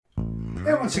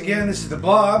Hey, once again, this is the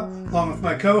Blob, along with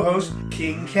my co-host,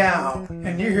 King Cow,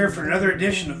 and you're here for another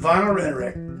edition of Vinyl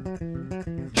Rhetoric.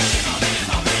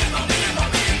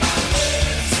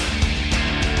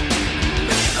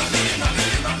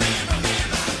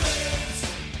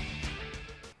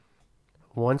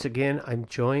 Once again, I'm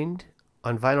joined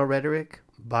on Vinyl Rhetoric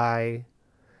by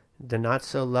the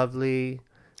not-so-lovely,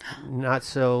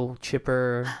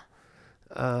 not-so-chipper,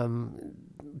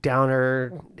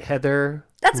 downer Heather.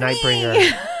 That's Nightbringer.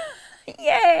 me!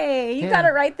 Yay! You Yeah. got it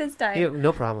right this time. Yeah,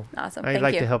 no problem. Awesome. I'd Thank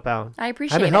like you. to help out. I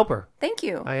appreciate I'm a it. helper. Thank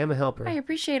you. I am a helper. I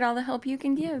appreciate all the help you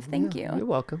can give. Thank you. You're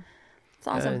welcome. It's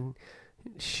awesome. And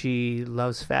she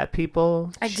loves fat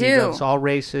people. I She do. loves all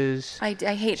races. I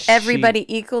hate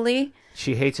everybody equally.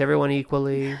 She hates everyone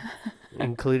equally,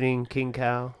 including King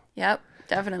Cow. Yep,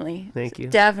 definitely. Thank you.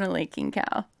 Definitely King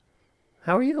Cow.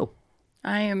 How are you?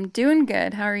 I am doing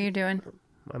good. How are you doing?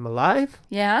 I'm alive.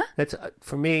 Yeah? That's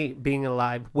for me, being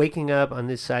alive, waking up on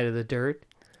this side of the dirt.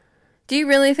 Do you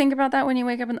really think about that when you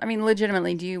wake up? I mean,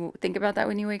 legitimately, do you think about that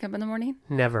when you wake up in the morning?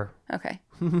 Never. Okay.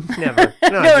 Never.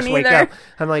 No, I just wake up.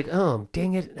 I'm like, oh,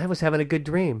 dang it. I was having a good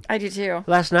dream. I do too.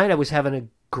 Last night I was having a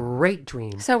great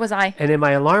dream. So was I. And then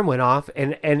my alarm went off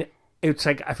and it's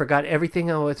like I forgot everything.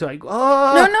 I was like, oh.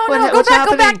 No. What's Go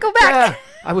happening? back. Yeah.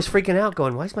 I was freaking out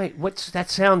going, what's that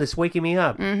sound that's waking me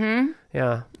up? Mm-hmm.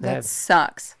 Yeah. That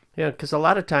sucks. Yeah, because a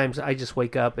lot of times I just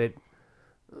wake up at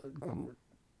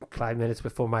 5 minutes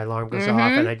before my alarm goes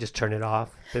off, and I just turn it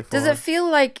off. Does it feel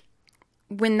like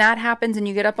when that happens and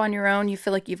you get up on your own, you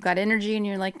feel like you've got energy and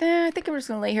you're like, I think I'm just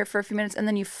going to lay here for a few minutes, and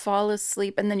then you fall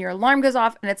asleep and then your alarm goes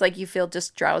off and it's like you feel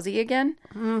just drowsy again?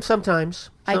 Sometimes.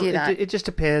 I do that. It just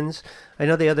depends. I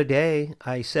know the other day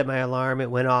I set my alarm,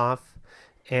 it went off,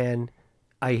 and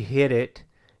I hit it,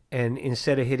 and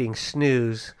instead of hitting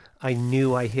snooze, I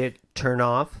knew I hit turn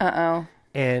off. Uh-oh.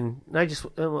 And I just,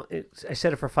 I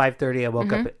set it for 5:30.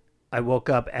 I woke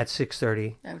up at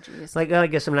 6:30. Oh, geez. Like, I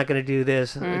guess I'm not going to do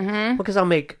this because I'll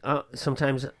make.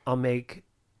 Sometimes I'll make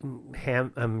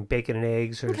ham, bacon and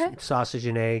eggs or sausage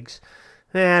and eggs.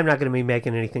 I'm not going to be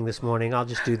making anything this morning. I'll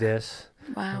just do this.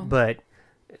 Wow. But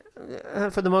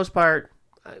for the most part,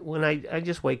 when I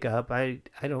just wake up, I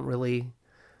don't really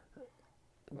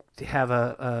have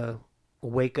a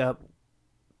wake up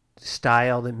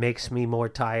style that makes me more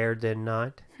tired than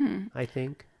not. I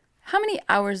think. How many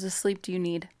hours of sleep do you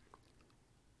need?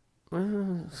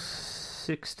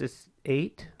 6 to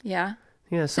 8. Yeah.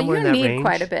 Yeah, So somewhere you in that need range.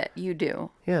 quite a bit. You do.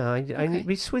 Yeah, I need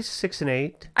between 6 and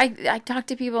 8. I talk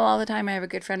to people all the time. I have a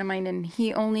good friend of mine, and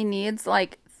he only needs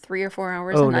like 3 or 4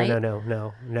 hours a Oh night.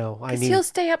 no! I Because need. he'll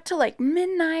stay up till like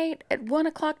midnight at 1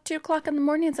 o'clock, 2 o'clock in the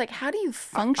morning. It's like, how do you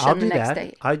function I'll the do next that.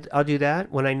 day? I'll do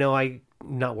that when I know I'm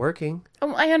not working.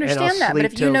 Oh, I understand that, but sleep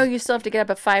if you till- know you still have to get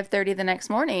up at 5:30 the next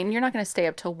morning, you're not going to stay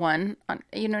up till 1.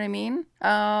 You know what I mean?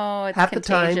 Oh, it's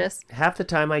contagious. Half the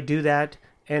time I do that,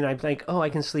 and I'm like, oh, I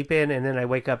can sleep in, and then I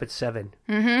wake up at 7.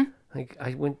 Mm-hmm. Like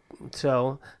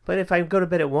but if I go to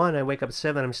bed at 1, I wake up at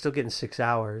 7. I'm still getting 6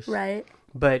 hours. Right.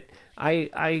 But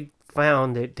I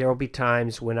found that there will be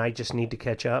times when I just need to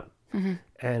catch up, and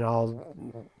I'll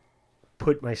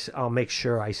make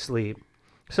sure I sleep.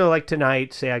 So like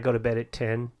tonight, say I go to bed at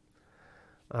 10,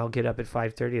 I'll get up at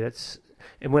 5:30.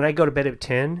 And when I go to bed at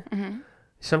 10,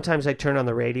 sometimes I turn on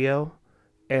the radio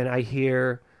and I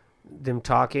hear them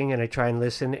talking and I try and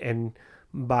listen, and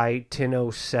by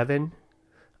 10:07,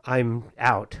 I'm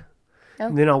out. Oh.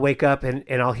 And then I'll wake up and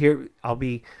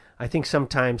I think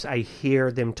sometimes I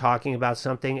hear them talking about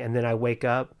something, and then I wake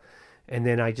up and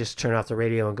then I just turn off the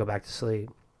radio and go back to sleep.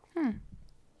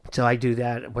 So I do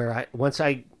that where once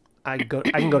I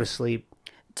can go to sleep.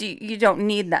 You don't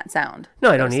need that sound? No,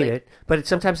 I don't to need sleep. it. But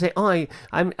sometimes I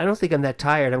don't think I'm that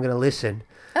tired. I'm going to listen.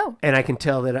 Oh. And I can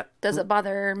tell that. Does it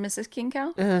bother Mrs. King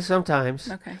Cow? Sometimes.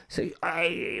 Okay. So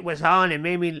it was on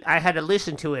and I had to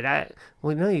listen to it.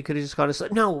 Well, no, you could have just gone to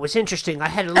sleep. No, it was interesting. I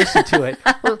had to listen to it.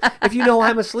 Well, if you know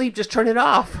I'm asleep, just turn it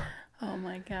off. Oh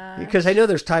my God. Because I know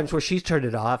there's times where she's turned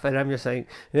it off, and I'm just like,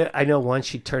 I know once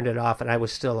she turned it off and I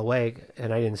was still awake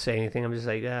and I didn't say anything. I'm just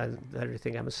like, let her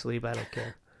think I'm asleep. I don't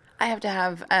care. I have to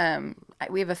have,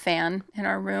 we have a fan in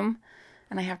our room,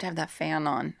 and I have to have that fan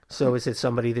on. So is it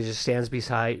somebody that just stands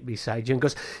beside you and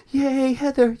goes, yay,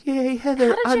 Heather,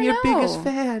 How I'm did your you know? biggest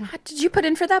fan. Did you put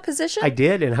in for that position? I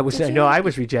did, and I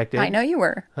was rejected. I know you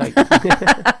were. Like,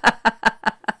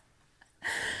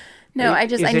 No, I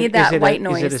need that white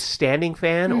noise. Is it a standing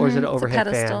fan or is it an overhead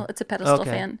it's a pedestal. fan? It's a pedestal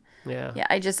Okay. fan. Yeah. Yeah,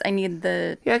 I need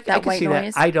I that can white see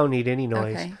noise. that. I don't need any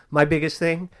noise. Okay. My biggest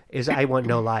thing is I want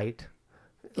no light.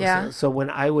 Yeah. So when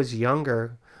I was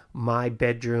younger, my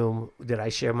bedroom that I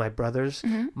share with my brothers,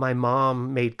 my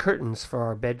mom made curtains for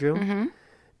our bedroom.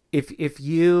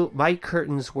 My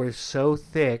curtains were so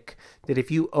thick that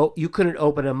if you couldn't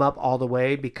open them up all the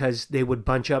way because they would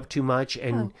bunch up too much,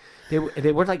 and they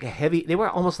were like they were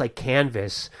almost like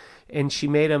canvas, and she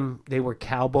made them. They were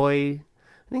cowboy.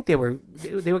 I think they were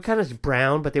kind of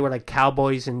brown, but they were like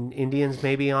cowboys and Indians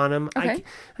maybe on them. Okay.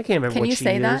 I can't remember Can what you she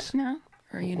say used. that now?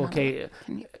 Or are you not? Okay,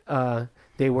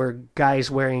 they were guys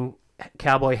wearing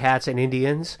cowboy hats and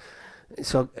Indians.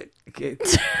 So,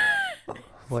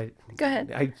 what? Go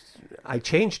ahead. I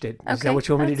changed it. Is Okay, that what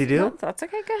you want me to do? That's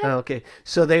okay. Go ahead. Oh, okay.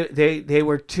 So they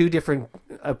were two different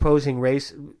opposing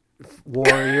race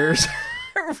warriors.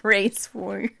 Race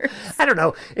warriors. I don't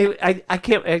know. I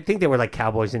can't. I think they were like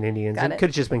cowboys and Indians. Got It it. could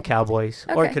have just been cowboys,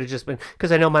 or it Okay. could have just been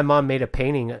because I know my mom made a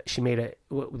painting.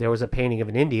 There was a painting of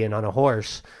an Indian on a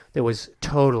horse that was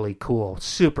totally cool,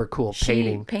 super cool She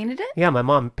painting. painted it? Yeah, my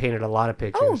mom painted a lot of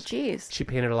pictures. Oh, geez. She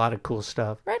painted a lot of cool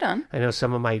stuff. Right on. I know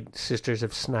some of my sisters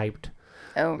have sniped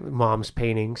Oh, mom's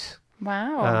paintings.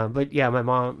 wow. But yeah, my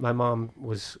mom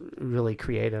was really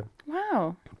creative.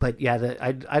 Wow. But yeah,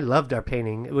 I loved our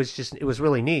painting. It was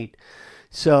really neat.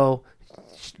 So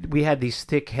we had these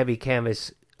thick, heavy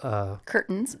canvas,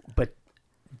 Curtains. but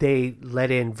they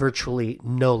let in virtually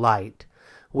no light,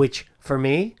 which for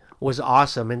me was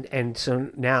awesome. And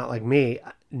so now, like me,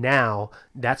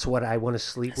 that's what I want to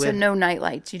sleep So with. no night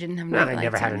lights. You didn't have No, night I lights.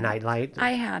 never had or a anything. night light.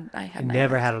 I had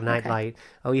Never night had a lights. night Okay. light.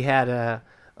 Oh, we had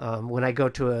when I go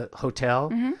to a hotel,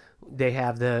 Mm-hmm. they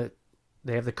have the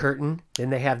curtain,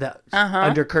 then they have the Uh-huh.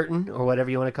 under curtain or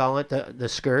whatever you want to call it, the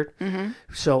skirt. Mm-hmm.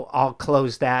 So I'll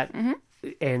close that,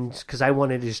 and because I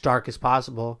want it as dark as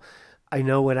possible. I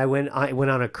know when I went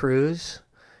on a cruise,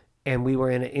 and we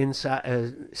were in an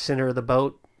inside center of the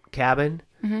boat cabin.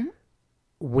 Mm-hmm.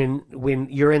 When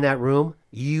you're in that room,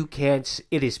 you can't.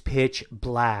 It is pitch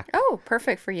black. Oh,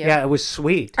 perfect for you. Yeah, it was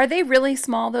sweet. Are they really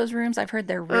small, those rooms? I've heard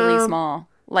they're really small.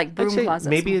 Like I'd broom say closets.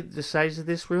 maybe the size of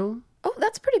this room. Oh,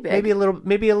 that's pretty big.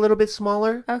 Maybe a little bit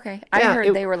smaller. Okay. I Yeah,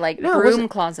 heard they were like no, it broom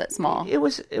wasn't- closet small. It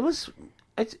was.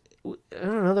 I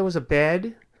don't know. There was a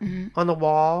bed on the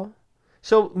wall,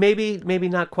 so maybe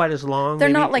not quite as long. They're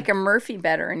maybe, not like a Murphy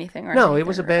bed or anything, right? No, it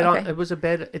was a bed. Okay. It was a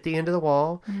bed at the end of the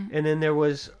wall, and then there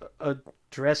was a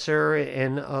dresser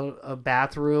and a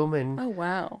bathroom, and Oh,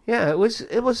 wow. yeah, it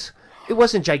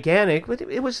wasn't gigantic, but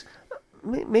it was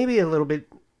maybe a little bit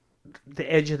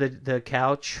the edge of the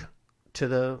couch to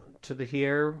the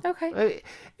here. Okay.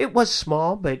 It was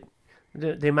small, but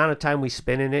the amount of time we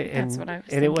spent in it, and That's what I was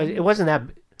and thinking. it wasn't that.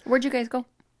 Where'd you guys go?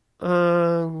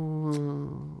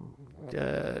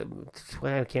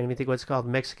 I can't even think what it's called.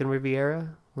 Mexican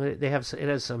Riviera. It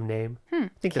has some name. I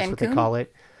think that's what they Cancun? call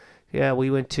it. Yeah, we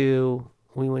went to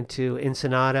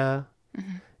Ensenada,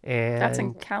 and That's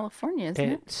in California,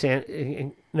 isn't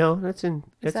it? no, that's in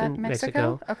that in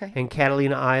Mexico? Mexico. Okay. And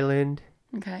Catalina Island,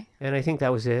 Okay. and I think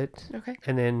that was it. Okay.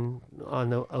 And then on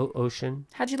the ocean,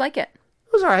 How'd you like it?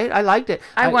 it was all right. I liked it.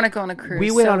 I want to go on a cruise.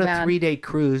 We went so on a bad. 3-day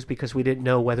cruise because we didn't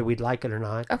know whether we'd like it or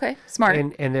not. Okay. Smart.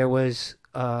 And there was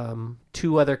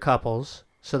 2 other couples,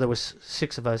 so there was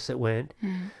 6 of us that went. Mm-hmm.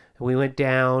 And we went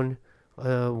down.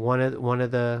 One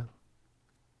of the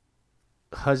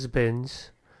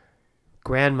husband's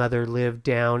grandmother lived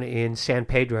down in San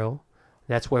Pedro.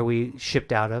 That's where we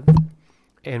shipped out of.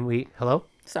 And hello?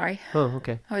 Sorry. Oh,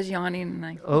 okay. I was yawning and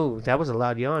I That was a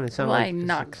loud yawn. It sounded well, like I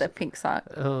knocked the pink sock.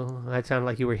 Oh, that sounded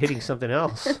like you were hitting something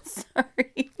else.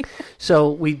 Sorry.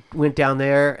 So we went down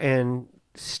there and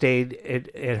stayed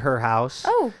at her house.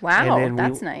 Oh, wow. And then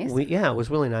That's nice. Yeah, it was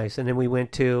really nice. And then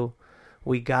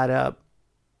we got up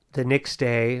the next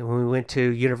day and we went to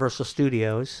Universal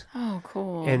Studios. Oh,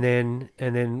 cool. And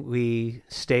then we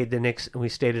stayed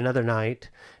another night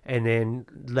and then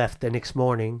left the next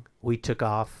morning. We took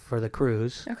off for the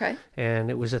cruise. Okay. And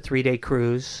it was a 3-day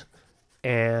cruise,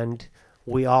 and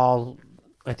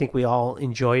I think we all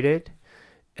enjoyed it.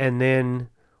 And then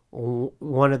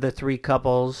one of the 3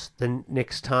 couples the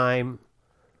next time,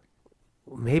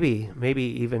 maybe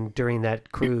even during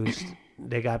that cruise,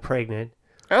 they got pregnant.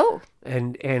 Oh.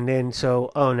 And then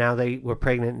now they were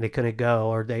pregnant and they couldn't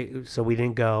go, so we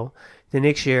didn't go. The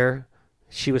next year,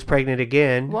 she was pregnant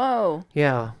again. Whoa.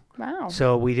 Yeah. Wow.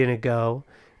 So we didn't go,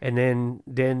 and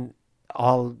then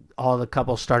all the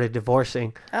couples started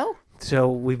divorcing. Oh. So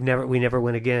we never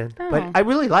went again. Oh. But I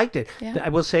really liked it. Yeah. I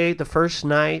will say the first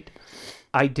night,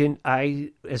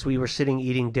 as we were sitting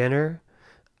eating dinner,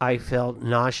 I felt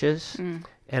nauseous, and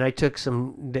I took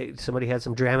somebody had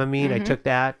some Dramamine. I took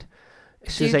that.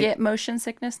 As Do soon you as get motion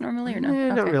sickness normally or no?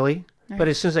 Not Okay. really. But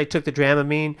as soon as I took the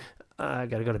Dramamine, I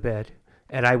got to go to bed.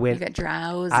 and I You went. got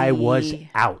drowsy. I was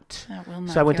out. That will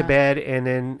knock So I went you to out. bed, and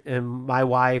then my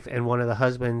wife and one of the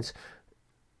husbands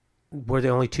were the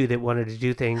only two that wanted to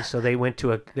do things. So they went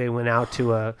out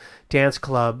to a dance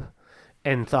club,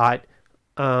 and thought,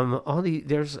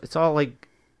 it's all like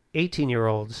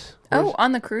 18-year-olds. Oh,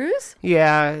 on the cruise?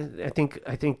 Yeah, I think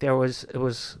it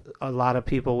was a lot of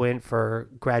people went for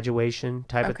graduation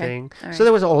type of Okay, thing. all right. So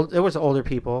there was older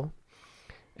people,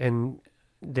 and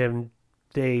then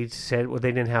they said, well,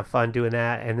 they didn't have fun doing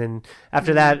that. And then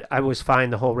after that, I was fine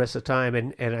the whole rest of the time.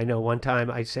 And I know one time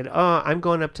I said, oh, I'm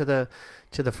going up to the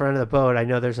front of the boat. I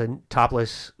know there's a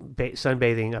topless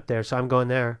sunbathing up there, so I'm going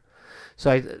there.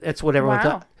 So that's what everyone Wow.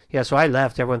 thought. Yeah, so I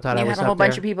left. Everyone thought I You was had a whole up there.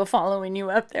 bunch of people following you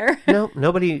up there. No,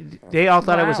 nobody. They all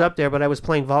thought I was Wow. up there, but I was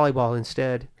playing volleyball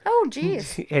instead. Oh,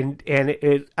 jeez. And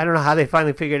I don't know how they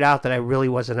finally figured out that I really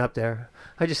wasn't up there.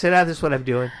 I just said, this is what I'm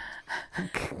doing.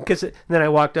 Because then I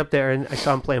walked up there and I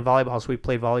saw them playing volleyball, so we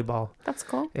played volleyball. That's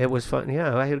cool. It was fun.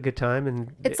 Yeah, I had a good time.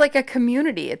 And It's like a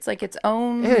community. It's like its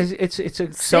own. yeah, it's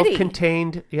a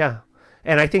self-contained. Yeah,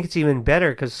 and I think it's even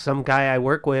better because some guy I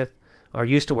work with or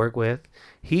used to work with,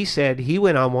 he said he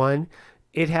went on one.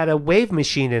 It had a wave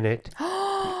machine in it.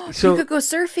 So you could go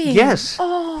surfing. Yes.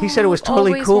 Oh, He said it was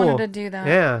totally always cool. wanted to do that.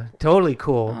 Yeah, totally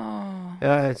cool.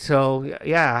 Oh. So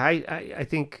yeah, I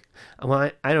think,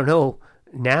 well, I don't know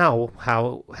now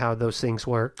how those things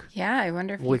work. Yeah, I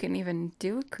wonder if you can even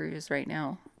do a cruise right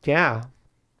now. Yeah,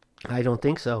 I don't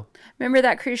think so. Remember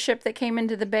that cruise ship that came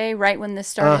into the bay right when this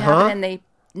started Uh-huh. happening? And they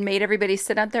made everybody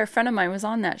sit out there. A friend of mine was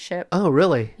on that ship. Oh,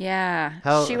 really? Yeah.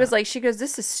 How- She was like, she goes,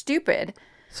 this is stupid.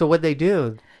 So what'd they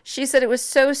do? She said it was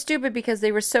so stupid because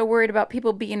they were so worried about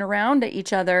people being around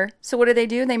each other. So what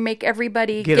do? They make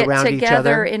everybody Get get around each together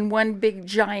other? in one big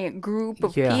giant group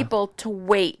of Yeah. people to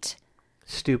wait.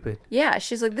 Stupid. Yeah,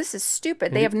 she's like, this is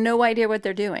stupid. They have no idea what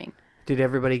they're doing. Did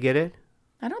everybody get it?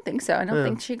 I don't think so. I don't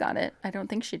think she got it. I don't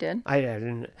think she did. I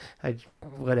didn't.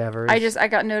 Whatever. I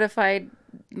got notified.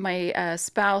 My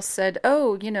spouse said,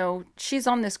 "Oh, she's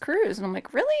on this cruise," and I'm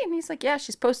like, "Really?" And he's like, "Yeah,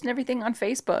 she's posting everything on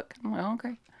Facebook." I'm like, oh,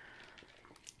 "Okay,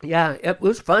 Yeah, it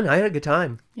was fun. I had a good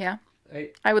time. yeah."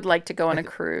 I- I would like to go on a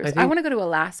cruise. I think- want to go to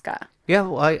Alaska. Yeah,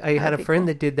 well, I had a be friend cool.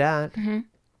 that did that.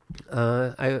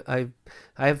 I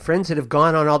have friends that have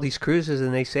gone on all these cruises,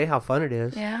 and they say how fun it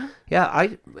is. Yeah, Yeah,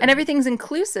 and everything's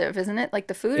inclusive, isn't it? Like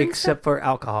the food. And except for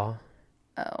alcohol.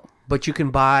 stuff? Oh, But you can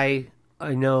buy.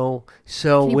 I know.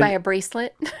 So can you when, buy a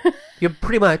bracelet? yeah,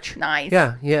 pretty much. Nice.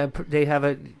 Yeah. They have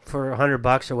it for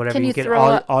 $100 or whatever. Can you get throw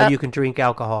all up- you can drink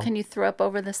alcohol. Can you throw up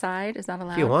over the side? Is that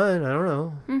allowed? If you want, I don't know.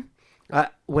 Hmm.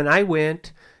 When I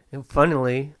went, and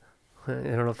funnily, I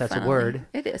don't know if that's a Finally. word.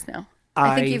 It is now.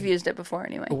 I think I- you've used it before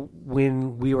anyway.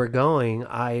 When we were going,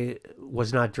 I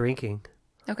was not drinking.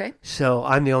 Okay. So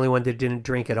I'm the only one that didn't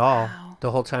drink at all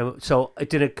the whole time. So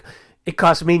it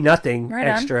cost me nothing Right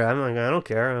on. extra. I'm like, I don't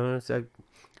care. It's like,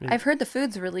 I've heard the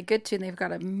food's really good too, and they've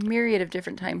got a myriad of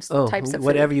different types oh, of food.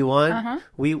 whatever you want. Uh-huh.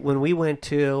 When we went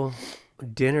to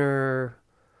dinner,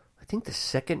 I think the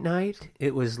second night,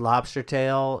 it was lobster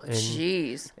tail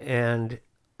Jeez. and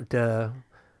the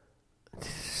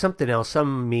something else,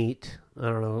 some meat. I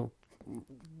don't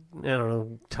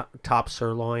know, top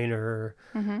sirloin or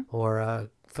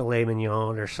filet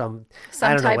mignon or some I Some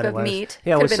don't know type what it of was. meat.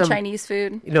 Yeah, it Could was have been some, Chinese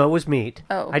food. No, it was meat.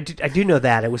 Oh. I do know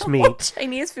that it was meat.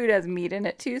 Chinese food has meat in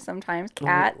it too sometimes.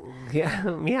 Cat. Yeah,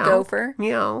 meow. Gopher.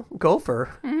 Meow. Gopher.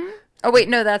 Oh wait,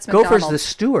 no, that's McDonald's. Gopher's the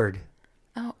steward.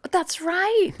 Oh, that's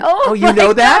right. Oh, Oh, you my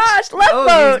know that? Gosh, Love oh,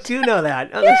 Boat. you do know that.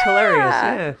 Oh, that's hilarious.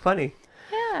 Yeah. Yeah, funny.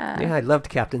 Yeah. Yeah, I loved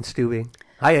Captain Stewie.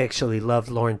 I actually loved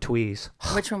Lauren Tweez.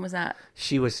 Which one was that?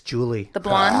 She was Julie. The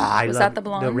blonde? I Was loved that the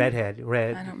blonde? The redhead.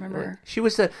 Red. I don't remember. She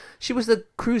was the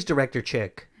cruise director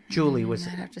chick. Julie was.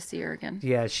 I'd have to see her again.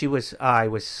 Yeah, she was. I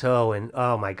was so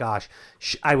oh my gosh,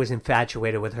 I was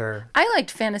infatuated with her. I liked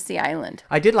Fantasy Island.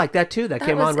 I did like that too. That, That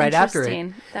came was on right after it.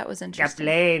 interesting. That was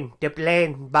interesting. The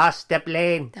plane, boss, the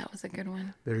plane. That was a good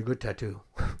one. Very good tattoo.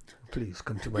 Please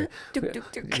come to my. Duk,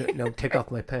 duk, duk. No, take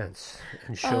off my pants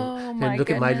and show. Oh, my and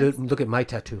look at my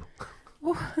tattoo.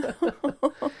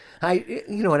 You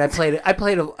know what? I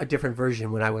played a different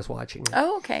version when I was watching it.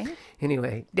 Oh, okay.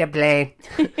 Anyway, the plane.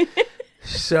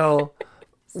 So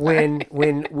when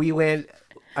we went,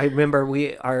 I remember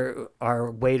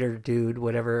our waiter dude,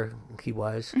 whatever he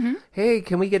was. Mm-hmm. Hey,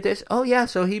 can we get this? Oh yeah.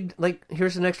 So he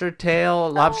here's an extra tail,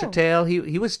 lobster Oh. tail.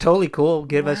 He was totally cool.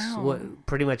 Give us Wow.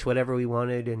 pretty much whatever we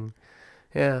wanted, and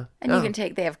yeah. And Oh. you can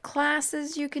take. They have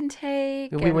classes you can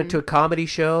take. We went to a comedy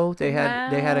show. They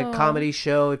had a Wow. comedy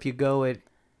show. If you go at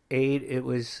 8, it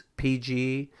was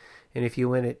PG, and if you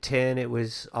went at 10, it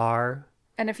was R.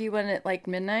 And if you went at like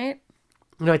midnight,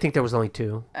 No, I think there was only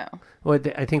 2. Oh. Well,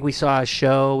 I think we saw a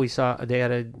show. They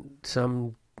had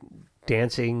some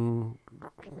dancing,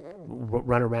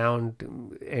 run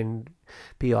around and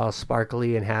be all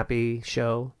sparkly and happy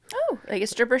show. Oh, like a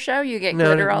stripper show? You get No,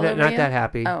 glitter all over not you? that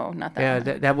happy. Oh, not that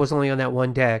Yeah, one. that was only on that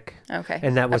one deck. Okay.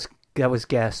 And that was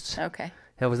guests. Okay.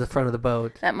 That was the front of the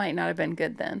boat. That might not have been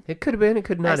good then. It could have been. It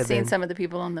could not I've have seen been. some of the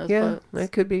people on those Yeah, boats.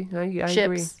 it could be. I agree.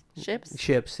 Ships. Ships?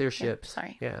 Ships. They're ships.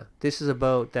 sorry. Yeah. This is a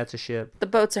boat. That's a ship. The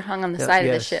boats are hung on the side of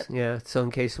the Yes, ship. Yeah. So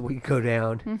in case we go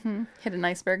down. Hit an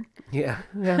iceberg. Yeah.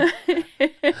 Yeah.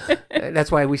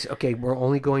 That's why we're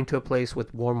only going to a place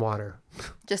with warm water,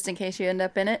 Just in case you end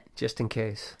up in it. just in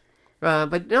case.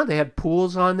 But no, they had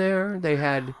pools on there. They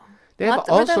have Were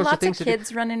all there sorts of lots things of to do.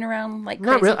 kids running around like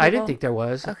Not crazy really. I people? didn't think there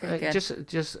was. Okay, good.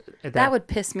 Just That would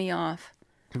piss me off.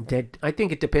 I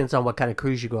think it depends on what kind of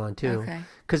cruise you go on too. Okay.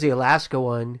 Because the Alaska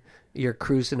one, you're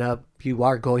cruising up, you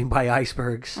are going by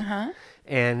icebergs, Uh-huh.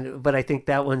 but I think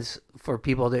that one's for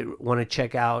people that want to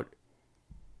check out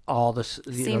all the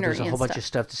Scenery there's a whole and bunch stuff. of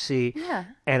stuff to see. Yeah.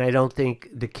 And I don't think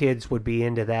the kids would be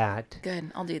into that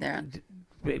Good. I'll do that.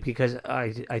 because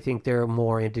I think they're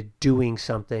more into doing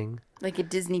something. Like a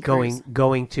Disney cruise.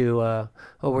 Going to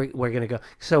we're gonna go.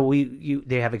 So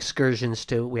they have excursions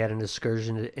too. We had an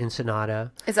excursion to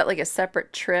Ensenada. Is that like a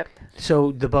separate trip?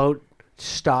 So the boat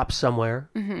stops somewhere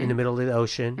in the middle of the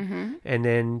ocean, and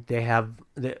then they have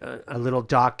a little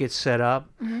dock gets set up,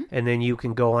 and then you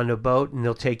can go on the boat, and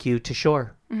they'll take you to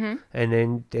shore. And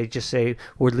then they just say,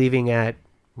 we're leaving at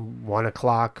 1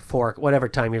 o'clock, 4, whatever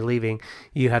time you're leaving,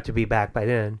 you have to be back by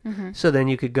then. So then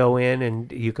you could go in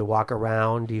and you could walk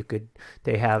around.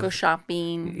 They have Go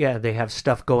shopping. yeah, they have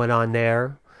stuff going on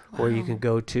there where you can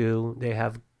go to. They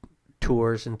have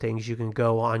tours and things you can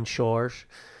go on shores.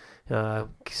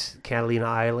 Catalina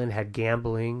Island had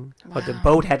gambling, but the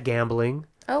boat had gambling.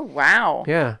 Oh, wow.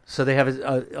 Yeah, so they have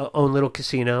a own little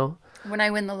casino. When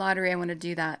I win the lottery, I want to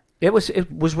do that. It was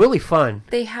really fun.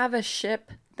 They have a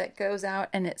ship that goes out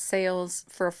and it sails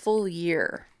for a full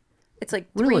year. It's like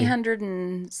Really?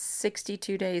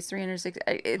 362 days, 360.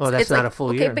 That's it's not like, a full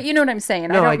okay, year. but you know what I'm saying.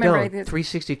 No, I remember don't. anything.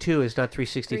 362 is not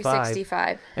 365.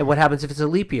 365. And what happens if it's a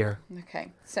leap year?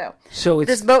 Okay, so So it's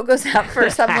this boat goes out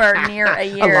for somewhere near a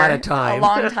year. lot of time. A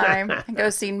long time. And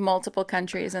goes see multiple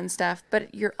countries and stuff.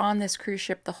 But you're on this cruise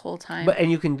ship the whole time.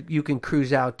 and you can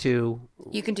cruise out to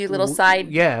you can do little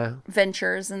side yeah.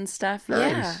 ventures and stuff.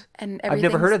 Nice. Yeah. And I've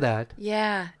never heard of everything's- that.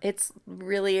 Yeah, it's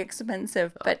really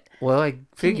expensive, but Well, I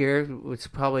figure it's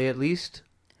probably at least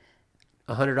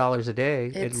 $100 a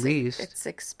day, at least. it's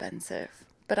expensive.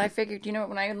 But I figured, you know,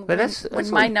 when that's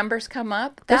my only- numbers come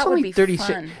up, That's that would only be 36.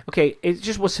 fun. Okay, it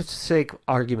just was a sake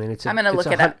argument. I'm gonna look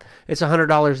it up. It's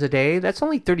 $100 a day. That's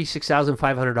only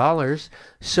 $36,500.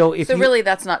 So if So you, really,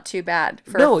 that's not too bad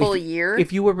for a full year.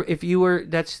 If you were,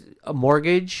 that's a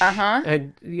mortgage.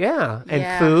 And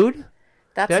Yeah. food.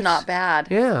 that's not bad.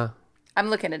 Yeah, I'm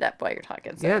looking it up while you're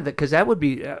talking. So. yeah, because that would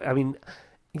be. I mean,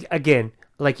 again,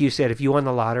 like you said, if you won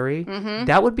the lottery,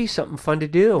 that would be something fun to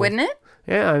do, Wouldn't it?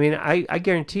 Yeah, I mean, I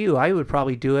guarantee you, I would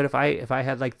probably do it if I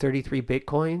had like 33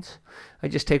 bitcoins. I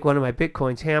just take one of my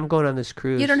bitcoins. Hey, I'm going on this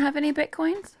cruise. You don't have any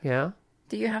bitcoins? Yeah,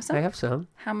 Do you have some? I have some.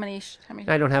 How many? How many?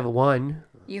 I don't have one.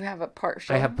 You have a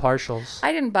partial. I have partials.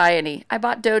 I didn't buy any. I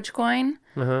bought Dogecoin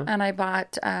Uh-huh. and I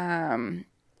bought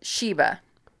Shiba.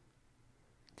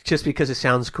 Just because it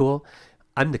sounds cool.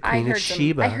 I'm the queen of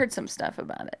Sheba. I heard some stuff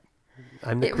about it.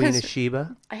 I'm the it queen was- of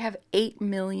Sheba. I have 8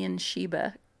 million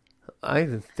Shiba.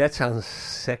 That sounds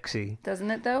sexy.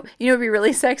 Doesn't it though? You know what'd be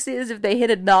really sexy is if they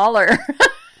hit $1.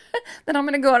 Then I'm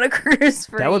gonna go on a cruise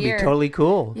for That a would year. be totally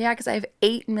cool. Yeah, because I have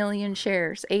 8 million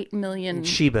shares. 8 million.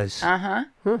 Shebas.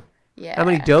 Yeah. How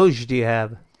many Doge do you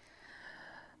have?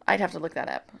 I'd have to look that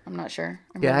up. I'm not sure.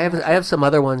 Yeah, I have some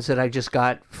other ones that I just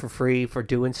got for free for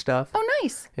doing stuff. Oh,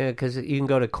 nice. Yeah, because you can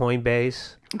go to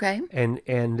Coinbase. Okay.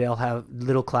 And they'll have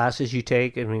little classes you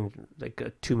take. I mean, like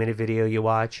a 2-minute video you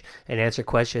watch and answer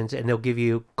questions, and they'll give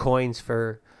you coins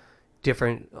for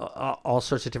different, all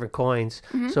sorts of different coins.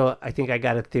 So I think I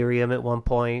got Ethereum at one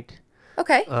point.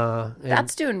 Okay. And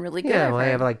That's doing really good. yeah, I've well, I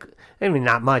have heard. I mean,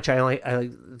 not much. I like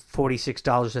 $46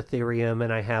 Ethereum,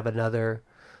 and I have another,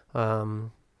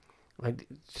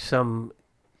 some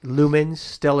lumens,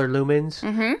 stellar lumens,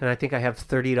 and I think I have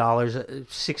 $30,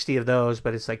 60 of those,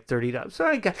 but it's like $30. So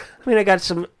I got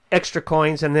some extra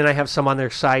coins, and then I have some on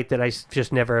their site that I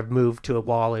just never have moved to a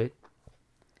wallet.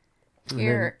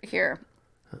 Here.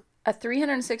 A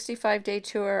 365-day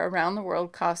tour around the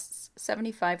world costs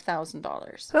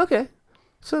 $75,000. Okay,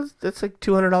 so that's like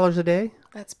 $200 a day.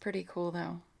 That's pretty cool,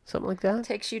 though. something like that.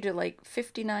 Takes you to like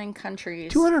 59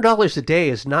 countries. $200 a day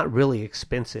is not really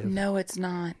expensive. No, it's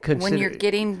not. When Consider- you're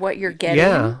getting what you're getting.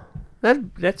 Yeah,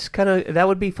 that's kind of that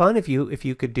would be fun if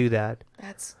you could do that.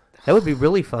 That would be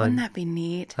really fun. Wouldn't that be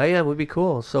neat? Oh yeah, it would be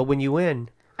cool. So when you win,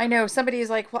 I know somebody's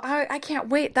like, well, I can't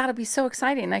wait. That'll be so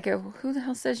exciting. I go, who the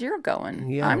hell says you're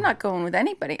going? Yeah. I'm not going with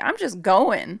anybody. I'm just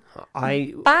going.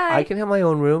 I Bye. can have my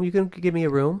own room. You can give me a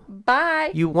room.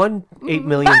 Bye. You won $8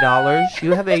 million.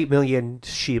 You have 8 million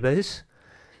Shibas.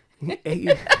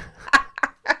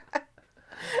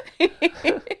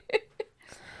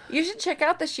 You should check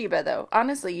out the Shiba, though.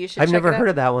 Honestly, you should. I've check never it out. heard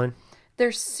of that one.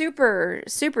 They're super,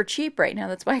 super cheap right now.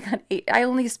 That's why I got I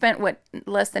only spent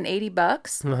less than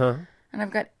 $80, and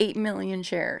I've got 8 million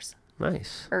shares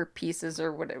Nice. or pieces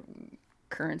or whatever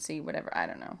currency, whatever. I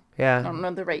don't know. I Yeah, don't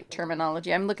know the right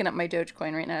terminology. I'm looking at my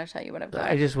Dogecoin right now to tell you what I've got.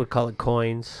 I just would call it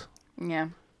coins, Yeah,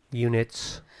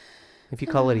 units. If you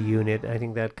call it a unit, I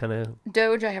think that kind of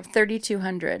Doge. I have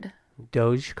 3,200.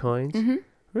 Doge coins.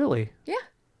 Really Yeah,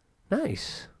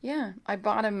 nice. yeah. I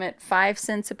bought them at 5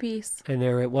 cents a piece. And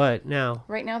they're at what now?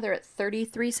 Right now they're at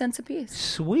 33 cents a piece.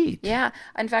 Sweet. Yeah.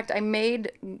 In fact,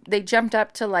 they jumped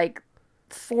up to like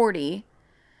 40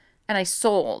 and I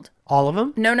sold. All of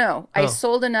them? No. I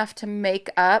sold enough to make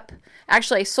up.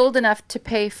 Actually, I sold enough to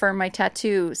pay for my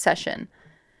tattoo session.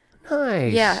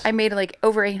 Nice. Yeah, I made like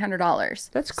over $800.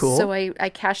 That's cool. So I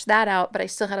cashed that out, but I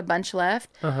still had a bunch left.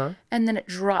 And then it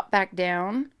dropped back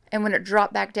down. And when it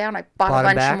dropped back down, I bought a Bought 'em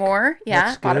bunch back? more. Yeah,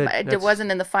 That's bought 'em- good. It That's-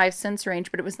 wasn't in the 5 cents range,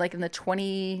 but it was like in the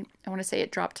 20. I want to say it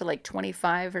dropped to like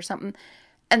 25 or something,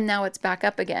 and now it's back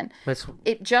up again. That's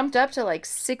It jumped up to like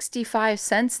 65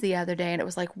 cents the other day, and it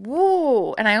was like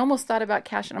whoa! And I almost thought about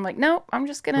cashing. I'm like, no, I'm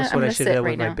just gonna. that's I'm what I gonna should have sit done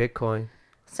right with now. my Bitcoin.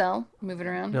 Sell, move it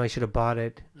around. No, I should have bought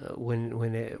it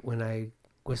when I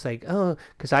was like, oh,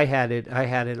 because I had it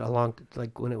along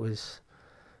like when it's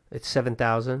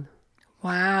 7,000.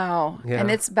 Wow. Yeah.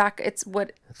 And it's back. It's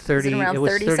what 30. Is it around It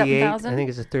was 30-something 38. thousand? I think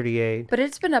it's a 38. But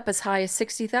it's been up as high as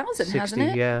 60,000, 60. hasn't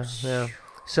it? Yeah.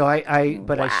 So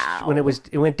when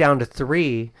it went down to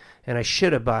 3, and I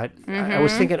should have bought. I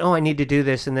was thinking, oh, I need to do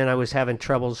this, and then I was having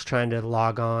troubles trying to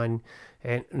log on.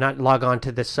 And not log on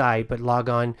to the site, but log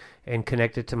on and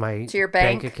connect it to my To your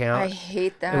bank account. I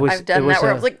hate that. It was- I've done it was that where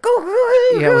I a- was like, go.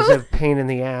 Yeah, it was a pain in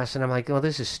the ass, and I'm like, oh,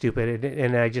 this is stupid,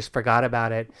 and I just forgot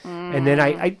about it. And then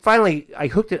I finally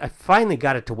hooked it. I finally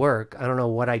got it to work. I don't know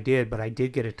what I did, but I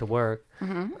did get it to work.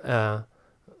 I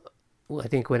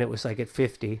think when it was like at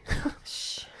 50.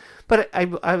 But I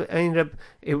ended up,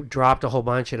 it dropped a whole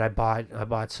bunch, and I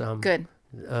bought some. Good.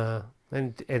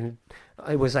 And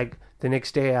it was like the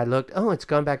next day I looked, oh, it's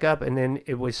gone back up, and then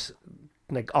it was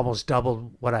like almost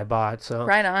doubled what I bought. So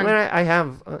Right on. I mean, I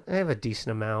have a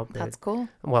decent amount. That's cool.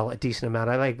 Well, a decent amount.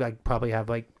 I probably have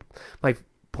like my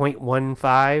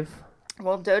 0.15.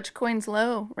 Well, Dogecoin's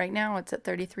low right now. It's at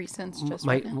 33 cents. Just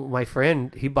right now. My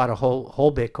friend, he bought a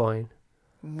whole Bitcoin.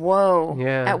 Whoa.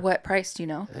 Yeah. At what price do you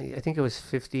know? I think it was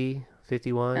 50,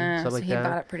 51, something so like he that.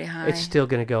 bought it pretty high. It's still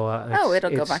going to go up. Oh,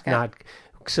 it'll go back up.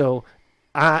 So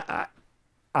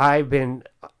I've been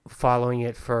following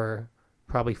it for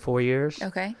probably 4 years.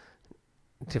 Okay.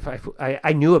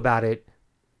 I knew about it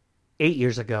 8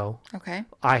 years ago. Okay.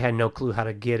 I had no clue how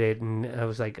to get it, and I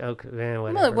was like, okay,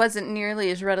 whatever. Well, it wasn't nearly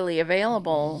as readily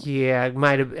available. Yeah, it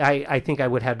might have. I think I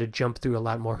would have to jump through a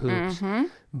lot more hoops.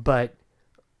 But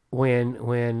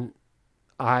when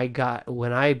I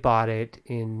bought it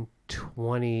in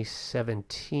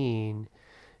 2017,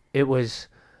 it was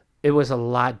a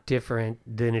lot different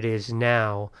than it is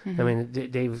now. I mean,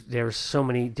 there's so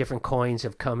many different coins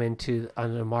have come into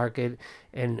on the market,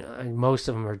 and most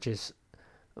of them are just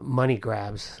money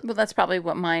grabs. Well, that's probably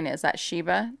what mine is. That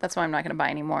Shiba. That's why I'm not going to buy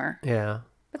any more. Yeah,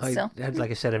 But still. like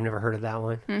I said, I've never heard of that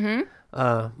one.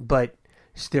 But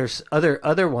there's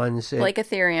other ones. That, Like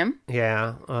Ethereum.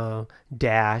 yeah,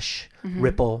 Dash,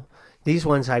 Ripple. These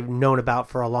ones I've known about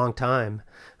for a long time.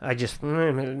 I just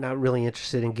I'm not really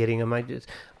interested in getting them.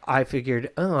 I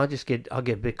figured, oh, I'll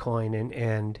get Bitcoin,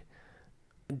 and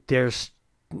there's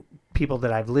people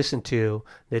that I've listened to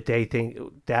that they think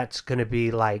that's going to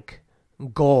be like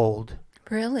gold.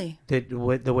 Really? That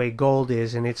the way gold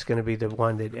is, and it's going to be the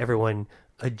one that everyone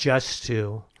adjusts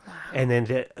to. Wow. And then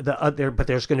the other, but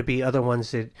there's going to be other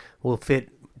ones that will fit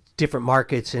different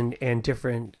markets and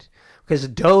different, because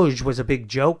Doge was a big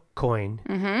joke coin,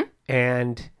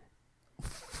 and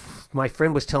my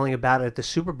friend was telling about it at the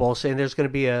Super Bowl, saying there's going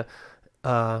to be a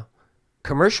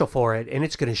commercial for it, and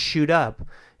it's going to shoot up.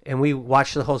 And we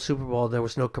watched the whole Super Bowl. There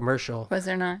was no commercial. Was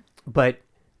there not? But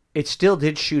it still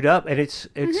did shoot up, and it's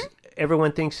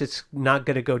everyone thinks it's not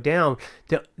going to go down.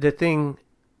 The thing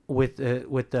with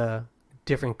the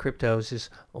different cryptos is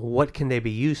what can they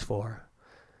be used for?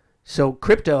 So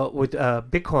crypto with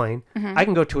Bitcoin, I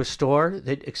can go to a store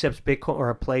that accepts Bitcoin or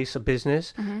a place, a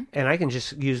business, and I can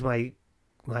just use my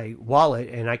wallet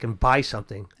and I can buy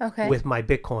something with my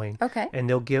Bitcoin. Okay. And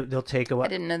they'll take I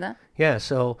didn't know that. Yeah,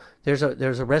 so there's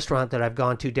a restaurant that I've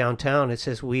gone to downtown. It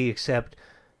says we accept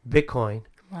Bitcoin.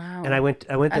 Wow. And I went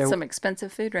there. That's some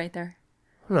expensive food right there.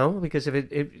 No, because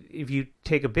if you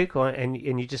take a Bitcoin and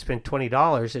you just spend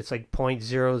 $20, it's like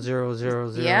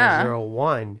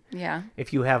 0.0000001. Yeah.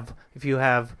 If you have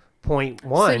 0.1,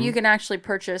 so you can actually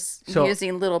purchase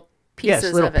using little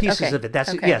pieces little of it. pieces of it.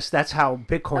 That's that's how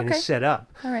Bitcoin is set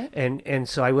up. All right. And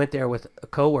so I went there with a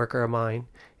coworker of mine,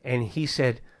 and he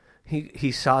said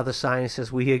he saw the sign and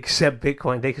says we accept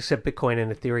Bitcoin. They accept Bitcoin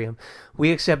and Ethereum.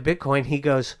 We accept Bitcoin. He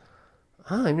goes,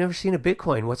 I've never seen a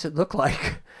Bitcoin. What's it look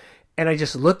like? And I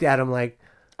just looked at him like,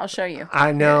 I'll show you.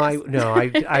 I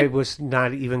was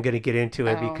not even going to get into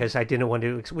it because I didn't want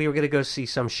to. We were going to go see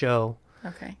some show.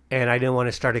 Okay. And I didn't want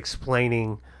to start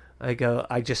explaining.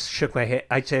 I just shook my head.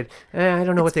 I said, I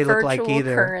don't know what they look like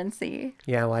either. Virtual currency.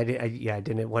 Yeah, well, I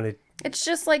didn't want to. It's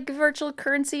just like virtual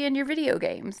currency in your video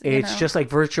games. It's just like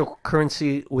virtual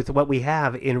currency with what we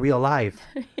have in real life.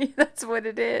 That's what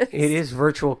it is. It is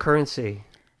virtual currency.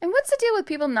 And what's the deal with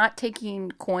people not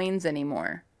taking coins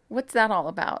anymore? What's that all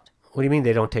about? What do you mean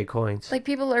they don't take coins? Like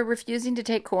people are refusing to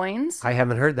take coins? I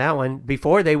haven't heard that one.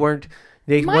 Before they weren't.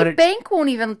 My bank won't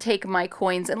even take my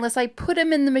coins unless I put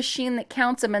them in the machine that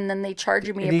counts them, and then they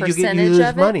charge me a percentage you lose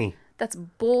of it. Money. That's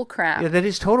bull crap. Yeah, that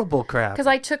is total bull crap. Because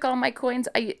I took all my coins.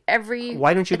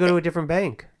 Why don't you go to a different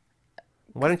bank?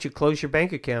 Why don't you close your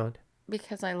bank account?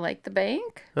 Because I like the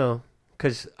bank. Oh,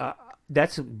 because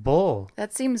that's bull.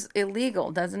 That seems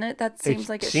illegal, doesn't it? That seems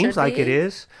like it should be. Seems like it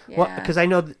is. Yeah. Well, because I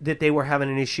know that they were having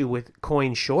an issue with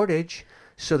coin shortage,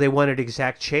 so they wanted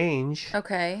exact change.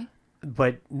 Okay.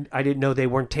 But I didn't know they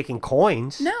weren't taking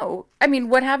coins. No, I mean,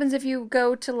 what happens if you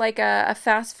go to like a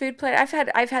fast food place?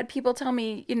 I've had people tell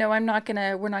me, we're not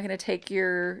gonna take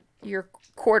your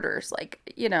quarters, like,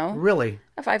 Really?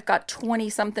 If I've got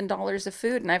 $20 something of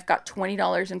food and I've got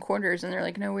 $20 in quarters, and they're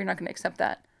like, no, we're not gonna accept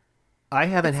that. I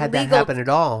haven't had that happen at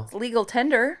all. It's legal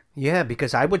tender. Yeah,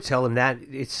 because I would tell them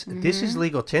that this is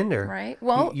legal tender. Right.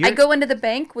 Well, I go into the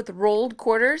bank with rolled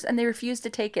quarters, and they refuse to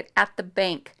take it at the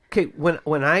bank. Okay,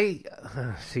 when I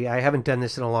see, I haven't done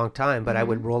this in a long time, but I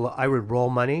would roll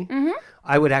money.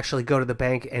 I would actually go to the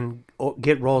bank and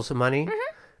get rolls of money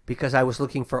because I was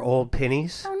looking for old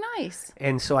pennies. Oh, nice.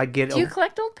 And so I'd get. Do you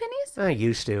collect old pennies? I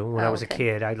used to when I was a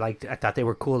kid. I thought they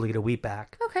were cool to get a wheat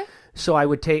back. Okay. So I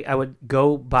would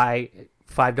go buy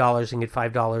 $5 and get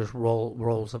 $5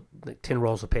 rolls of 10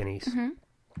 rolls of pennies,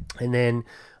 and then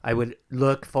I would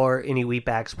look for any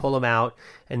wheatbacks, pull them out,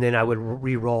 and then I would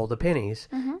re-roll the pennies.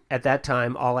 At that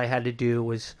time, all I had to do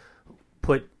was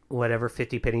put whatever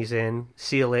 50 pennies in,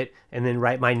 seal it, and then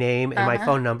write my name and my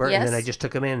phone number, and then I just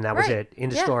took them in, and that was it.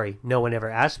 End of story. No one ever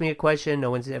asked me a question. No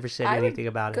one's ever said anything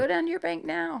about it. Go down to your bank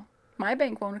now. My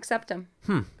bank won't accept them.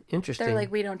 Interesting. They're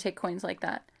like, we don't take coins like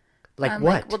that. Like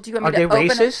what? Like, well, do you want me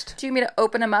racist? Do you want me to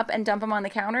open them up and dump them on the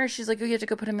counter? She's like, oh, you have to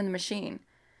go put them in the machine.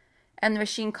 And the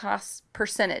machine costs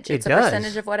percentage. It's a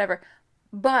percentage of whatever.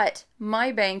 But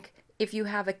my bank, if you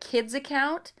have a kid's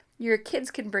account, your kids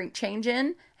can bring change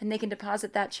in, and they can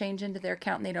deposit that change into their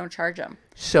account, and they don't charge them.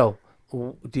 So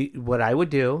what I would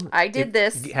do... I did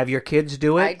this. Have your kids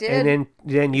do it? I did. And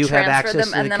then you have access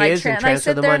to the kids and transfer the money. And I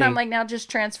sit there, and I'm like, now just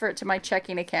transfer it to my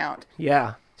checking account.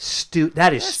 Yeah.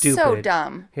 That is stupid. So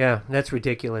dumb. Yeah, that's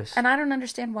ridiculous. And I don't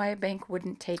understand why a bank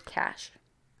wouldn't take cash.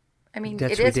 I mean,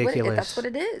 that's ridiculous. That's what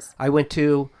it is. I went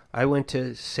to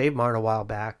Save Mart a while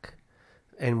back,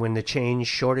 and when the change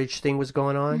shortage thing was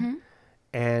going on,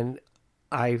 and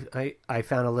I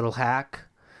found a little hack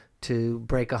to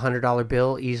break $100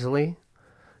 bill easily.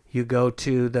 You go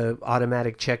to the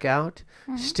automatic checkout,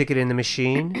 stick it in the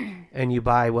machine, and you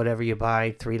buy whatever you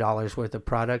buy, $3 worth of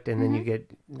product, and then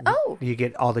you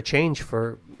get all the change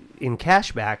in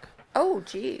cash back. Oh,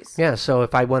 geez. Yeah, so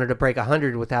if I wanted to break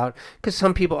 100 without, because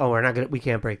some people, we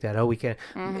can't break that. Oh, we can't.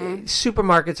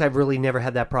 Supermarkets, I've really never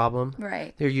had that problem.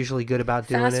 Right. They're usually good about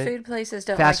doing it. Fast food places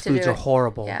don't Fast like to do it. foods are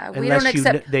horrible. Yeah, we don't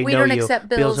accept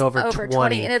bills over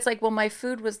 20. And And it's like, well, my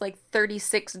food was like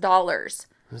 $36.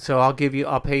 so I'll pay you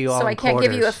all so in I can't quarters.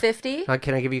 give you a 50?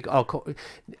 Can I give you all?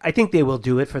 I think they will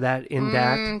do it for that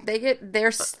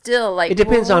They're still like, it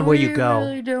depends on where you go.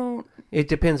 Really don't. It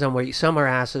depends on where some are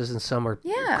asses and some are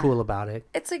cool about it.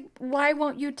 It's like, why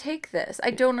won't you take this?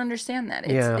 I don't understand that.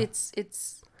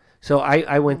 It's So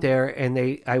I went there,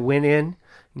 and I went in,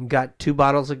 got 2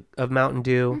 bottles of Mountain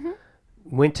Dew,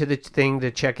 went to the thing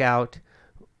to check out,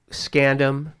 scanned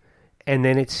them, and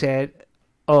then it said,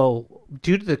 "Oh,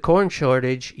 due to the corn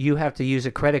shortage, you have to use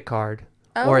a credit card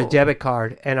or a debit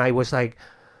card." And I was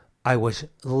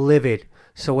livid.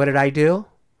 So what did I do?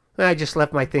 I just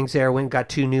left my things there, went and got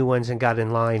 2 new ones, and got in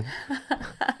line.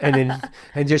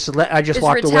 I just walked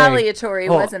away. It's retaliatory,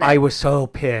 wasn't it? I was so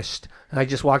pissed. I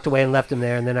just walked away and left them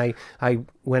there. And then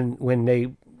when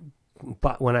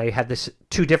I had this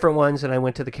 2 different ones, and I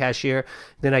went to the cashier,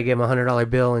 then I gave him $100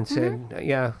 bill and said,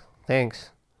 "Yeah, thanks."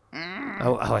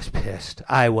 I was pissed.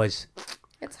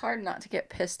 It's hard not to get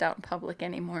pissed out in public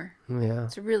anymore. Yeah,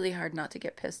 it's really hard not to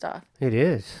get pissed off. It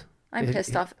is. I'm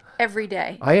pissed off every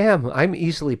day. I am. I'm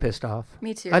easily pissed off.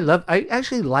 Me too. I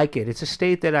actually like it. It's a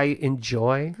state that I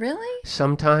enjoy. Really?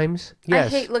 Sometimes. Yes. I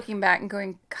hate looking back and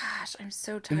going, gosh, I'm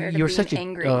so tired of being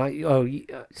angry.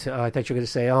 So I thought you were going to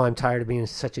say, "Oh, I'm tired of being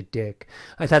such a dick."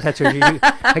 I thought that's what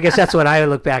I guess that's what I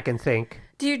look back and think.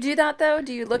 Do you do that though?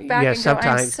 Do you look back and go,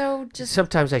 "I'm so just"?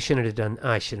 Sometimes I shouldn't have done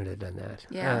that.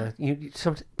 Yeah.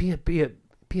 Be a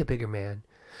bigger man.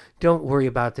 Don't worry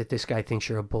about that this guy thinks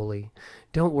you're a bully.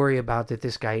 Don't worry about that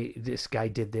this guy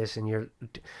did this and you're...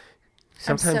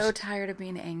 Sometimes... I'm so tired of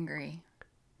being angry.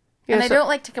 Yeah, and I don't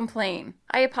like to complain.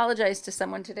 I apologized to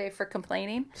someone today for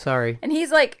complaining. Sorry. And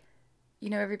he's like,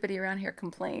 everybody around here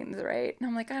complains, right? And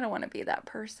I'm like, I don't want to be that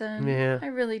person. Yeah. I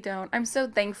really don't. I'm so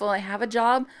thankful I have a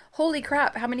job. Holy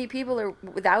crap, how many people are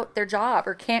without their job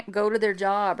or can't go to their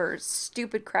job or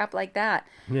stupid crap like that?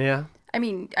 Yeah. I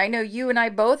mean, I know you and I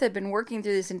both have been working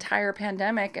through this entire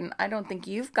pandemic, and I don't think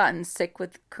you've gotten sick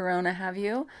with corona, have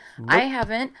you? Nope. I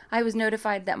haven't. I was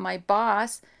notified that my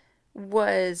boss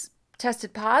was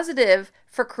tested positive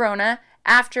for corona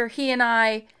after he and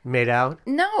I... Made out?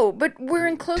 No, but we're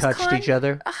in close touched each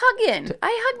other? Hugging.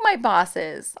 I hug my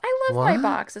bosses. I love my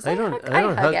bosses. I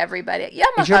hug everybody. Yeah,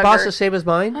 I'm a hugger. Is your boss the same as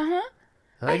mine? Uh-huh.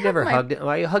 I never hugged him.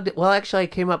 I hugged it. Well, actually, I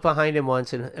came up behind him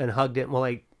once and hugged him.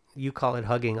 Well, you call it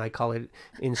hugging. I call it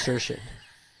insertion.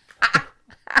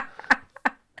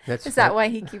 Is that why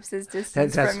he keeps his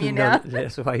distance from you now?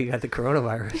 That's why you got the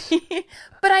coronavirus.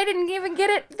 But I didn't even get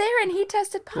it there, and he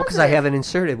tested positive. Well, because I haven't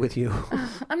inserted with you.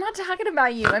 I'm not talking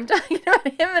about you. I'm talking about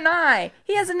him and I.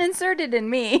 He hasn't inserted in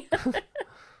me.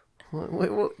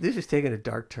 Wait, this is taking a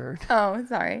dark turn. Oh,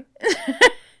 sorry.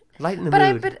 Lighten the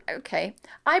mood. Okay.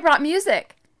 I brought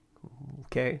music.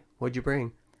 Okay. What'd you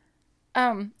bring?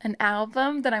 An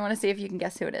album that I want to see if you can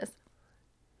guess who it is.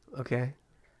 Okay.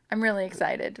 I'm really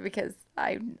excited because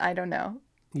I don't know.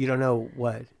 You don't know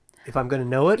what? If I'm going to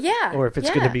know it? Yeah. Or if it's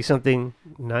going to be something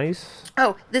nice?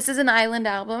 Oh, this is an island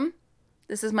album.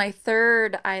 This is my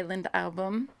 3rd island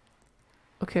album.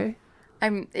 Okay.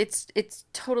 It's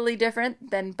totally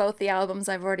different than both the albums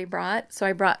I've already brought. So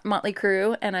I brought Motley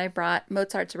Crue and I brought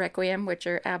Mozart's Requiem, which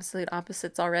are absolute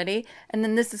opposites already. And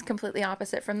then this is completely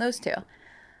opposite from those two.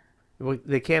 Well,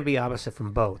 they can't be opposite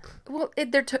from both. Well,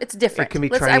 it's different. It can be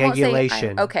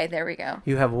triangulation. Okay, there we go.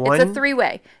 You have one. It's a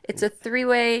 3-way. It's a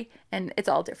 3-way, and it's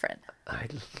all different.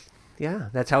 Yeah,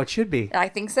 that's how it should be. I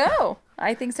think so.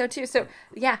 I think so too. So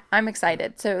yeah, I'm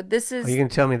excited. So this is. Are you going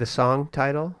to tell me the song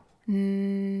title?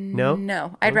 No.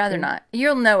 No, I'd rather not.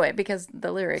 You'll know it because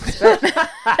the lyrics. But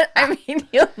I mean,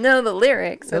 you'll know the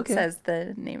lyrics. Okay. It says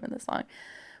the name of the song.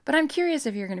 But I'm curious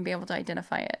if you're going to be able to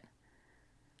identify it.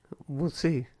 We'll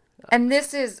see. And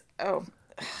this is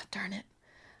darn it,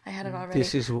 I had it already.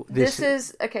 This is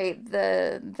okay.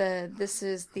 This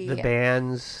is the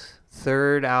band's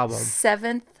 3rd album.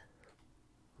 7th.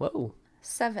 Whoa.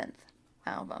 7th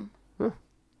album. Huh.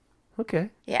 Okay.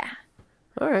 Yeah.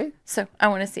 All right. So I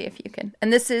want to see if you can.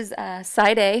 And this is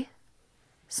side A,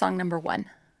 song number 1.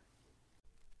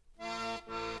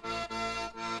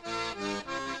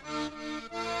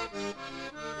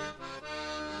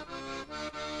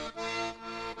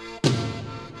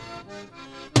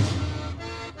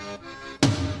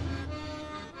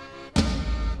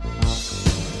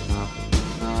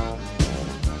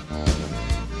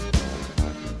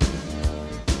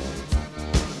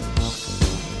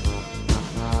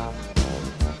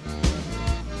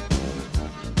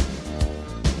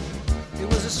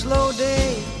 Slow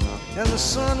day, and the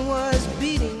sun was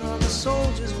beating on the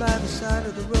soldiers by the side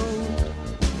of the road.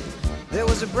 There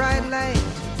was a bright light,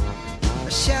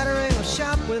 a shattering of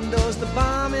shop windows. The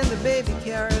bomb in the baby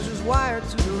carriage was wired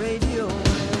to the radio.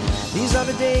 These are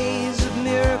the days of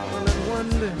miracle and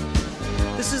wonder.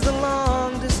 This is the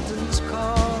long distance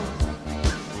call.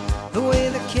 The way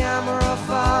the camera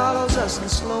follows us in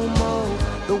slow-mo,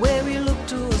 the way we look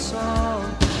to us all.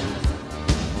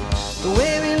 The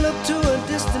way we look to a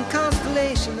distant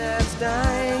constellation that's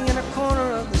dying in a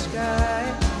corner of the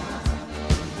sky.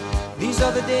 These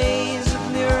are the days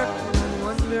of miracle and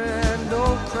wonder. And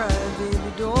don't cry, baby,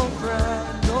 don't cry,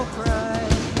 don't cry.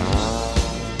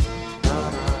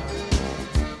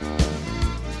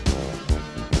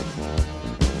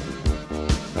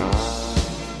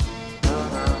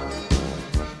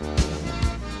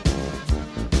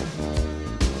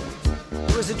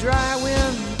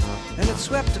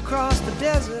 across the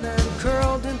desert and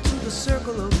curled into the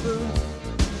circle of birth.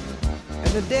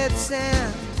 And the dead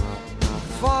sand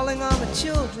falling on the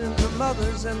children, the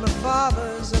mothers and the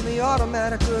fathers and the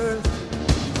automatic earth.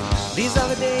 These are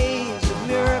the days of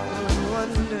miracle and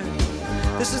wonder.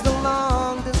 This is the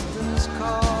long distance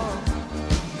call.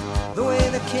 The way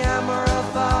the camera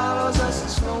follows us in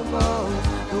slow-mo.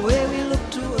 The way we look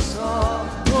to us all.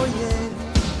 Oh yeah.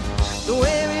 The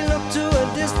way we look to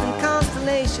a distant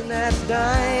constellation that's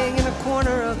dying in a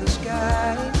corner of the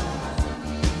sky.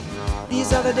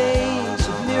 These are the days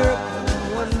of miracle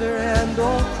and wonder. And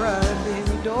don't cry,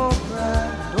 baby, don't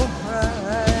cry, don't cry.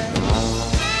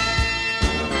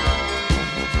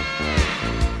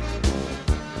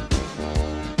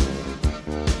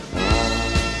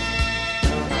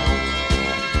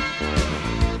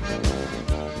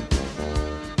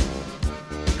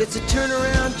 It's a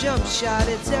turnaround jump shot,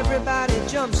 it's everybody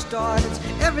jump start. It's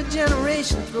every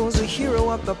generation throws a hero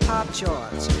up the pop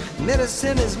charts.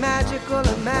 Medicine is magical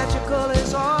and magical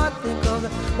is art. Think of the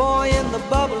boy in the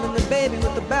bubble and the baby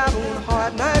with the baboon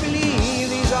heart. And I believe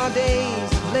these are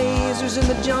days of lasers in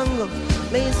the jungle,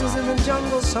 lasers in the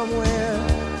jungle somewhere.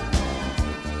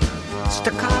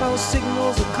 Staccato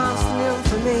signals of constant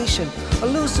information, a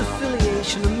loose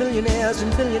affiliation of millionaires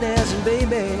and billionaires and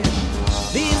baby.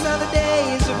 These are the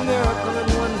days of miracle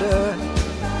and wonder.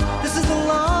 This is the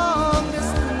long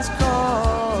distance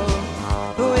call.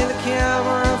 The way the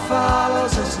camera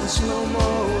follows us in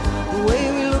slow-mo. The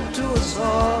way we look to us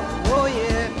all. Oh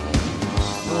yeah.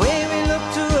 The way we look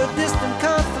to a distant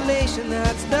constellation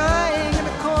that's dying in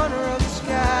the corner of the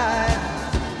sky.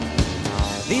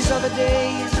 These are the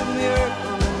days of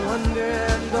miracle and wonder.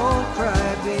 And don't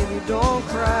cry, baby, don't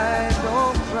cry,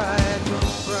 don't cry,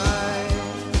 don't cry.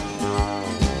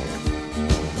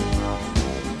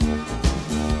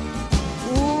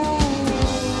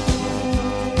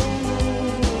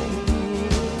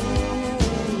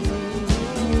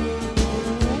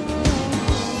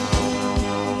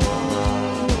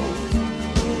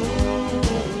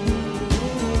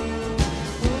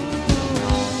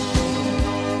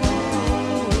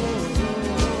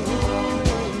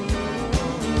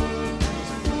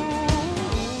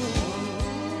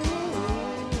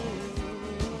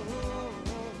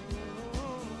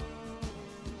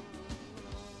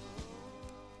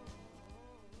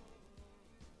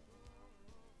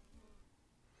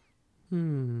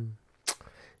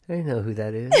 I know who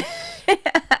that is.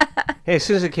 Hey, as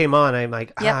soon as it came on, I'm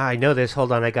like, I know this.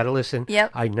 Hold on, I got to listen.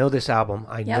 Yep. I know this album.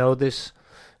 I know this.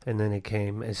 And then it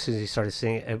came. As soon as he started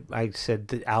singing, I said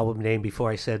the album name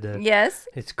before I said the... Yes.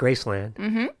 It's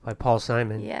Graceland by Paul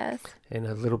Simon. Yes. And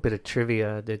a little bit of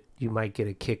trivia that you might get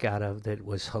a kick out of that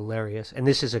was hilarious. And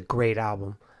this is a great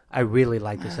album. I really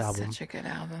like this album. Such a good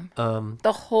album.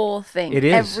 The whole thing. It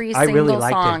is. Every single I really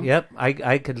liked song. it. Yep.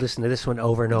 I could listen to this one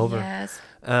over and over. Yes.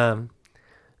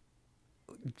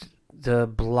 The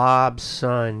Blob's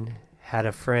son had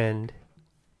a friend,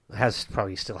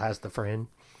 probably still has the friend,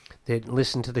 that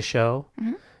listened to the show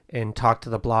and talked to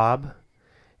the Blob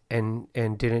and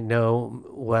didn't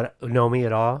know me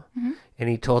at all. And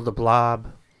he told the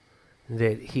Blob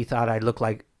that he thought I looked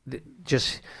like,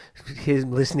 just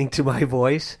him listening to my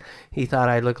voice, he thought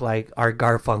I looked like Art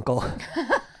Garfunkel.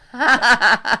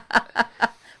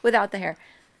 Without the hair.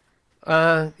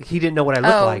 He didn't know what I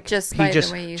looked like. Just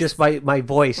by my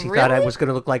voice, he thought I was going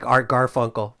to look like Art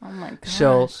Garfunkel. Oh my gosh!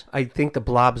 So I think the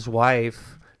Blob's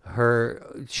wife,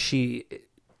 she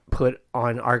put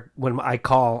on when I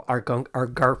call Art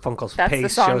Garfunkel's That's face the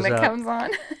song shows that up. comes on.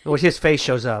 Well, his face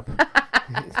shows up,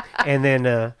 and then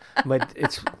but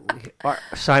it's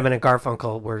Simon and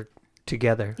Garfunkel were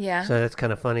together. Yeah. So that's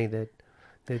kind of funny that.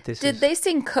 Did they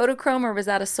sing Kodachrome, or was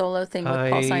that a solo thing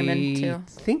with Paul Simon too?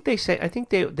 I think they sang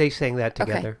that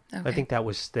together. Okay. I think that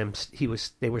was them.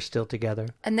 They were still together.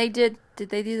 And they did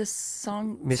they do the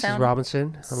song Mrs.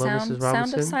 Robinson? Hello, Mrs. Robinson.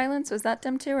 Sound of Silence, was that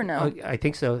them too or no? I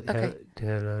think so. Okay.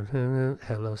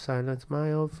 Hello, Silence,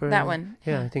 my old friend. That one.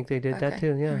 Yeah, I think they did that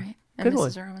too. Yeah. Right. And Good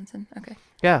Mrs. one. Robinson. Okay.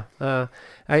 Yeah.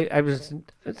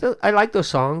 I like those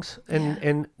songs,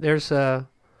 and there's and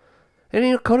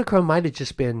Kodachrome might have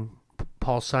just been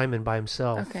Paul Simon by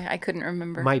himself. Okay, I couldn't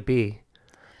remember. Might be,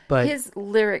 but his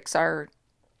lyrics are.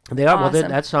 They are. Awesome. Well,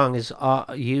 that song is.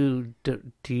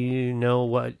 Do you know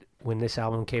what when this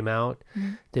album came out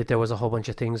that there was a whole bunch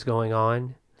of things going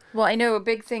on? Well, I know a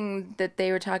big thing that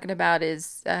they were talking about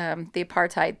is the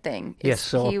apartheid thing. Yes,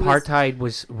 so apartheid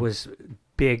was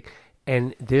big,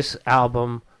 and this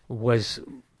album was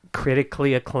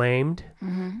critically acclaimed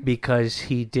because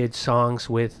he did songs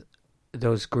with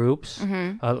those groups,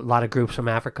 a lot of groups from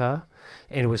Africa,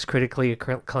 and it was critically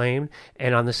acclaimed.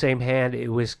 And on the same hand, it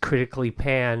was critically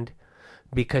panned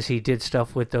because he did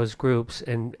stuff with those groups,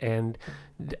 and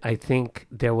I think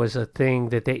there was a thing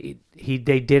that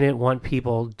they didn't want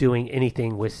people doing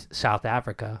anything with South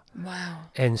Africa. Wow.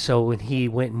 And so when he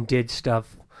went and did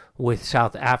stuff with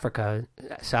South Africans,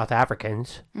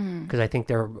 because I think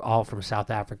they're all from South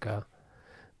Africa,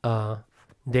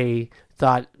 they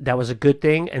thought that was a good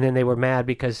thing, and then they were mad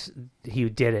because he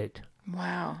did it.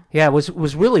 Wow. Yeah, it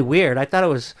was really weird. I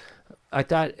thought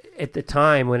at the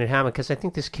time when it happened, because I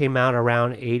think this came out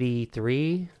around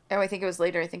 83. Oh, I think it was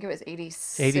later. I think it was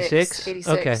 86. 86?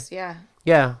 86, okay. Yeah.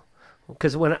 Yeah,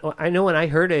 because when I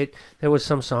heard it, there was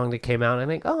some song that came out, and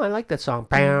I think, oh, I like that song.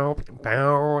 Bow,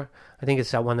 bow. I think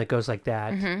it's that one that goes like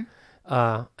that.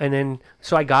 Mm-hmm. And then,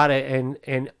 so I got it,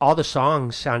 and all the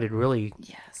songs sounded really,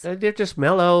 they're just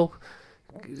mellow.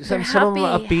 Some of them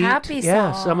upbeat. Happy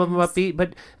yeah, songs. some of them upbeat,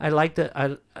 but I like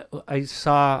I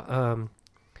saw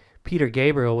Peter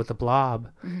Gabriel with the Blob,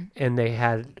 and they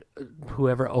had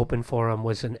whoever opened for him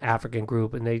was an African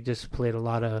group, and they just played a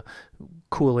lot of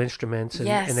cool instruments,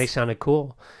 and they sounded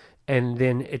cool. And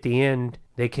then at the end,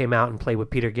 they came out and played with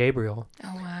Peter Gabriel.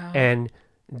 Oh, wow. And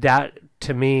that,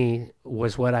 to me,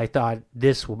 was what I thought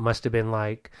this must have been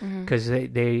like, because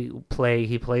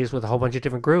he plays with a whole bunch of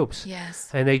different groups. Yes.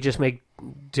 And they just make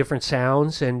different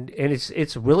sounds, and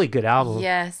it's a really good album.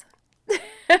 Yes.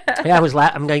 Yeah,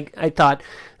 I thought,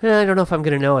 I don't know if I'm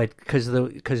going to know it because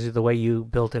of the way you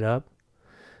built it up.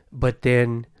 But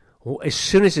then, as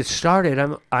soon as it started,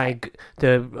 well,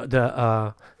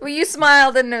 you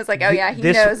smiled and it was like, oh yeah, he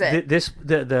knows it.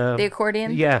 The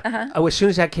accordion. Yeah. Uh-huh. As soon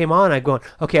as that came on, I'm going,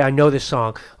 okay, I know this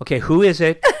song. Okay, who is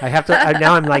it? I have to.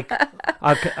 Now I'm like,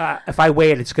 if I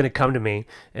wait, it's going to come to me.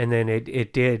 And then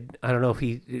it did. I don't know if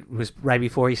it was right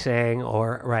before he sang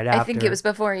or right after. I think it was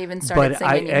before he even started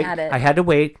singing. You had it. I had to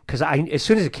wait because as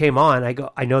soon as it came on,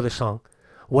 I know the song.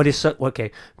 What is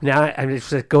okay? Now I'm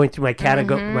just going through my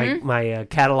my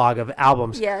catalog of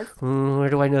albums. Yes. Where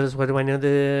do I know this? Where do I know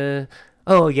the?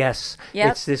 Oh yes.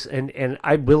 Yep. It's this, and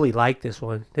I really like this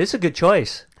one. This is a good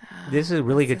choice. This is a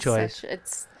really good choice.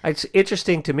 It's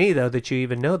interesting to me though that you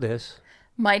even know this.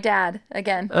 My dad,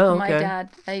 again. Oh, okay. My dad.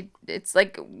 It's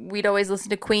like we'd always listen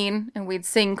to Queen and we'd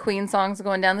sing Queen songs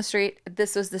going down the street.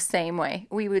 This was the same way.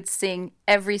 We would sing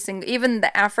every single, even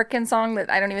the African song that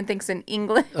I don't even think's in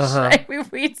English. Right?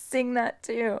 We'd sing that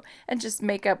too and just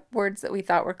make up words that we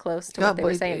thought were close to what they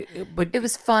were saying. But it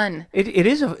was fun.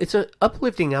 It's an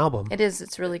uplifting album. It is.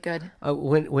 It's really good.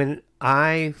 When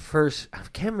I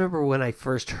can't remember when I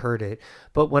first heard it,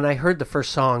 but when I heard the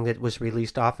first song that was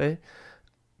released off it,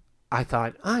 I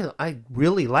thought, I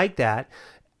really like that,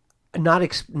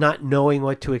 not knowing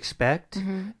what to expect.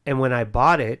 And when I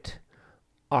bought it,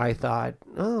 I thought,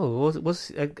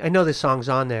 I know this song's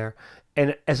on there.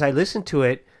 And as I listened to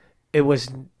it, it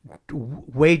was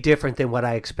way different than what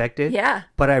I expected. Yeah.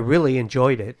 But I really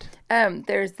enjoyed it.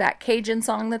 There's that Cajun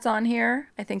song that's on here.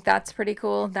 I think that's pretty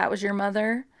cool. That Was Your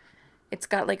Mother. It's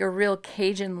got like a real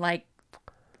Cajun-like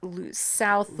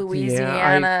South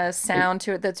Louisiana sound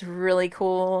to it that's really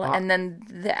cool, and then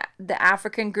the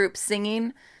African group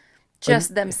singing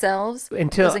themselves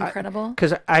was incredible.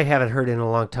 Because I haven't heard it in a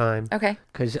long time. Okay.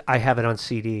 Because I have it on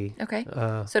CD. Okay.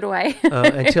 So do I.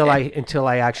 until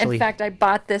I actually. In fact, I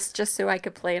bought this just so I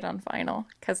could play it on vinyl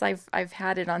because I've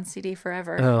had it on CD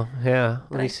forever. Oh yeah.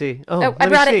 Let me see. Oh, I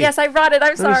brought it. Yes, I brought it.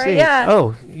 I'm sorry. Yeah.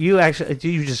 Oh, you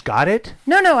just got it?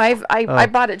 No. I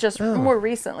bought it just more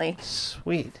recently.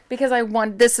 Sweet. Because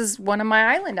this is one of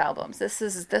my island albums. This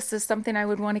is something I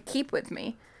would want to keep with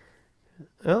me.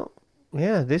 Oh.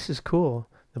 Yeah, this is cool.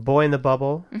 The Boy in the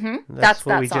Bubble. Mm-hmm. That's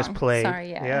what that we song. just played.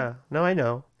 Sorry, yeah. Yeah. No, I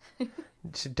know.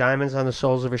 It's Diamonds on the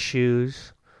Soles of Her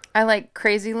Shoes. I like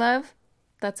Crazy Love.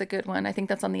 That's a good one. I think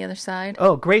that's on the other side.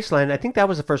 Oh, Graceland. I think that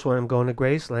was the first one. I'm going to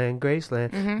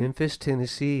Graceland. Memphis,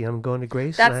 Tennessee. I'm going to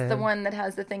Graceland. That's the one that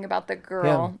has the thing about the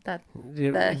girl, the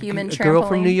human trampoline. Girl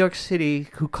from New York City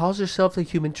who calls herself the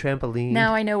human trampoline.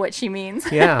 Now I know what she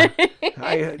means. Yeah.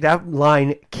 That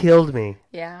line killed me.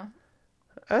 Yeah.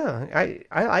 Oh, I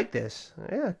like this.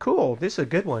 Yeah, cool. This is a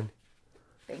good one.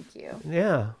 Thank you.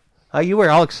 Yeah. You were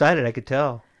all excited, I could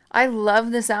tell. I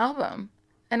love this album.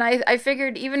 And I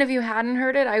figured, even if you hadn't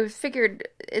heard it, I figured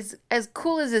as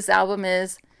cool as this album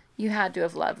is, you had to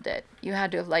have loved it. You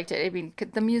had to have liked it. I mean,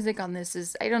 the music on this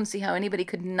is, I don't see how anybody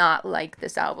could not like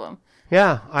this album.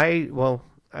 Yeah,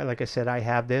 like I said, I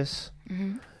have this,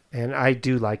 and I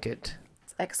do like it.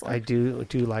 It's excellent. I do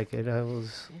like it.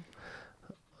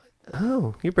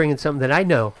 Oh, you're bringing something that I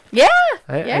know. Yeah.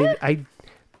 I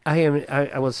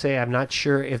I will say I'm not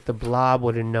sure if the Blob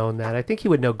would have known that. I think he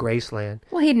would know Graceland.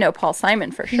 Well, he'd know Paul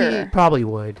Simon for sure. He probably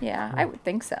would. Yeah, I would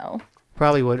think so.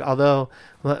 Probably would. Although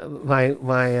my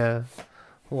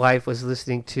wife was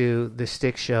listening to the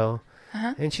Stick Show,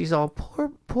 and she's all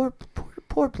poor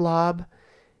Blob.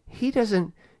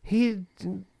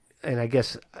 And I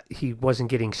guess he wasn't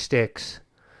getting sticks,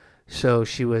 so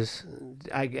she was.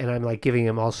 I'm like giving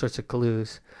him all sorts of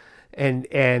clues.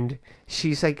 And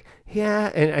she's like,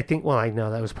 yeah, and I think, well, I know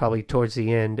that was probably towards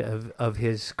the end of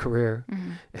his career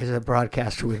as a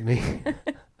broadcaster with me.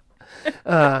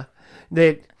 That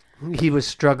he was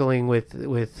struggling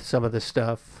with some of the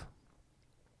stuff,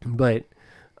 but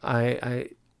I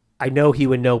know he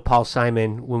would know Paul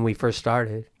Simon when we first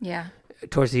started. Yeah.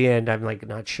 Towards the end, I'm like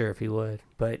not sure if he would,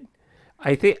 but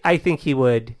I think he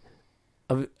would.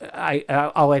 All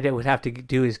I would have to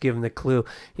do is give him the clue.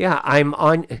 Yeah, I'm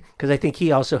on, because I think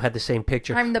he also had the same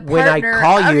picture. I'm the when I partner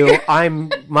call of you, your-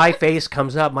 my face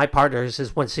comes up. My partner is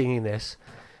this one singing this,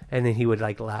 and then he would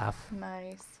like laugh.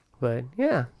 Nice. But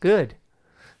yeah, good.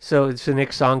 So it's the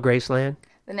next song, Graceland.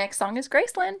 The next song is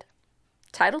Graceland,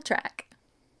 title track.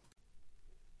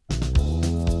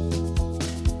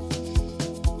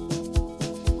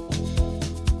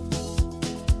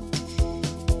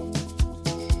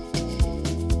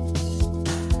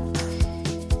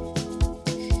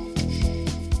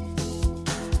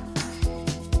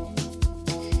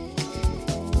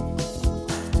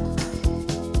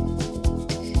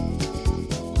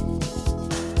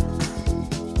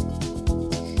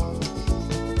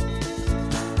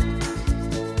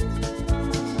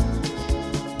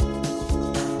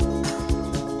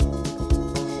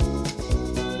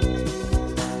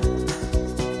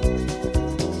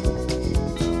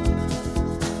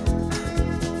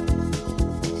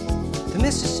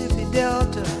 Mississippi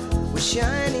Delta was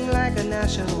shining like a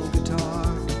national guitar.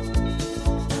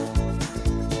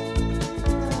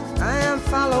 I am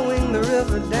following the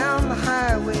river down the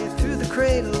highway through the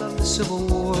cradle of the Civil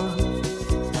War.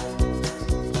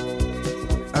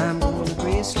 I'm going to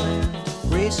Graceland,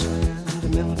 Graceland, to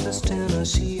Memphis,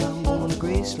 Tennessee. I'm going to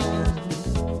Graceland.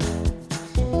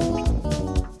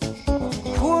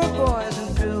 Poor boys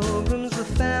and pilgrims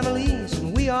with families,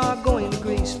 and we are going to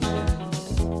Graceland.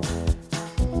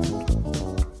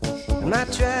 My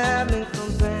traveling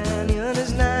companion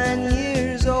is 9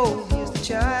 years old. He is the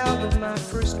child of my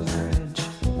first marriage.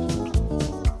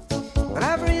 But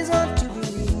I've reason to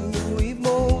believe we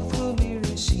both will be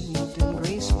received in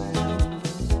Graceland.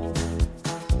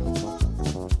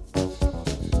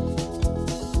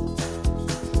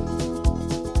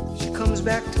 She comes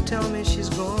back to tell me she's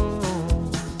gone,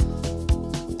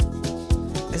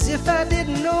 as if I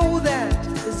didn't know that,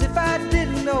 as if I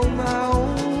didn't know my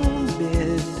own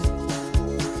bed.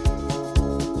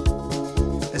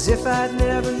 As if I'd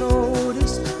never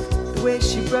noticed the way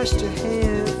she brushed her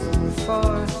hair from her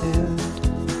forehead.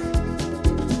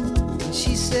 And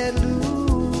she said,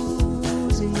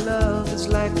 losing love is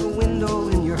like a window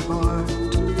in your heart.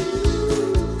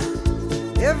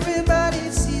 Everybody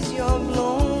sees you're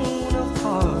blown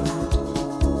apart.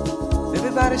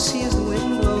 Everybody sees the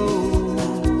wind blow.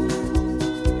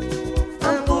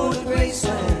 I'm going to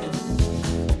Graceland,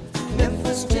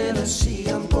 Memphis, Tennessee.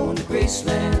 I'm going to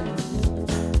Graceland.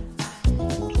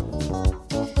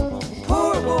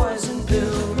 Boys and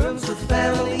pilgrims with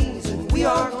families, and we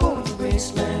are going to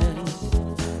Graceland.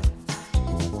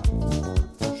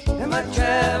 And my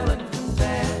traveling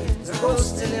companions are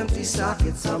ghosts and empty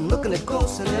sockets. I'm looking at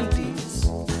ghosts and empties.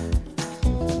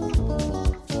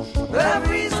 But I've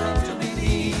reason to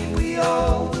believe we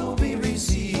all will be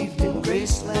received in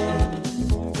Graceland.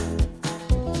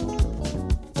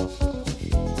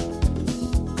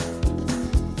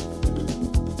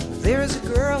 There is a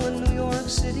girl in New York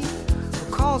City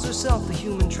who calls herself the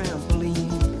human trampoline.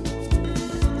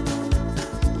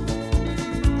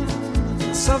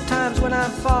 Sometimes when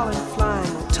I'm falling,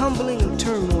 flying, or tumbling in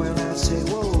turmoil, I say,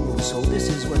 whoa, so this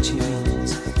is what she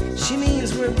means. She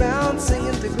means we're bouncing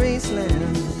into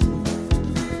Graceland.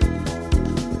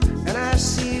 And I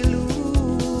see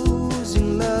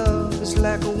losing love is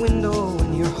like a window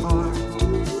in your heart.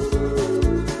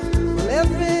 Well,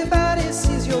 everybody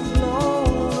sees you're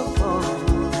blown apart.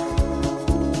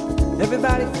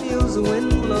 Everybody feels the wind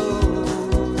blow.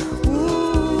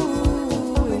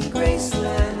 Ooh, in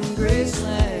Graceland, in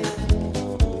Graceland.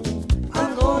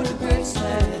 I'm going to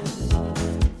Graceland.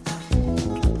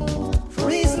 For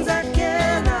reasons I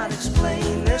cannot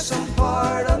explain, there's some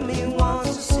part of me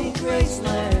wants to see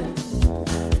Graceland.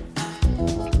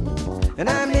 And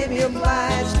I may be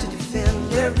obliged to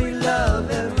defend every love,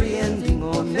 every ending,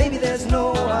 or maybe there's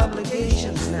no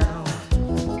obligations now.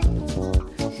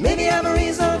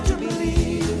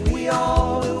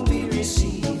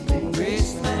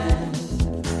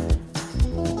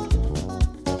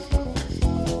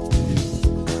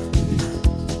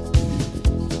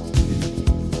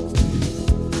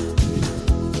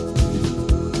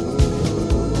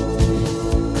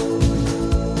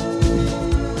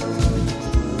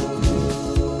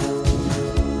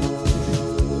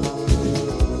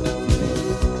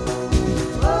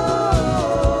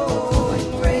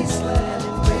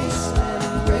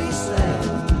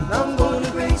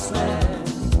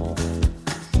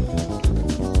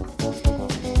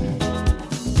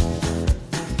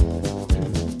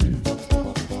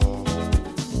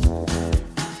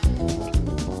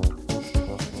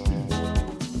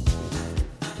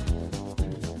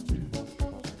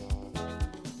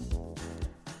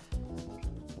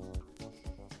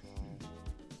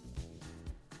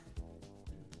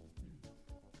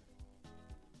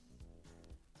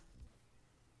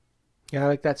 Yeah, I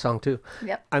like that song too.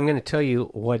 Yep. I'm going to tell you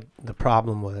what the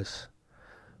problem was.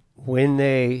 When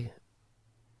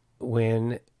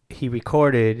he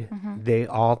recorded, they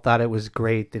all thought it was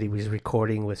great that he was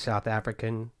recording with South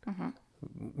African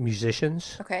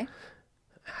musicians. Okay.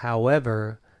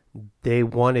 However, they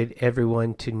wanted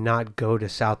everyone to not go to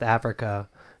South Africa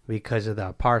because of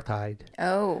the apartheid.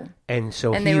 Oh. And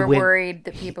so they were worried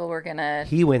that people were going to...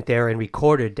 He went there and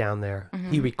recorded down there.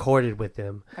 He recorded with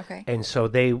them. Okay. And so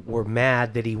they were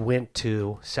mad that he went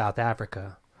to South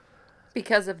Africa.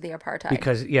 Because of the apartheid.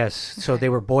 Because, yes. Okay. So they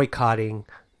were boycotting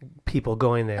people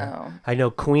going there. Oh. I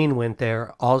know Queen went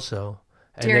there also.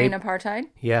 During apartheid?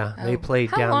 Yeah, they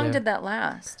played down there. How long did that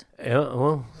last?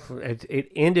 Well,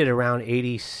 it ended around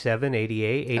 87,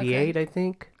 88, I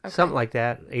think. Okay. Something like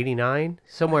that. 89,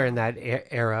 somewhere in that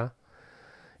era.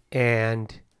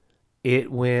 And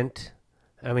it went,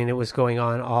 it was going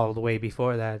on all the way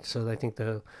before that. So I think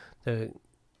the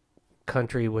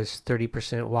country was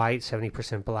 30% white,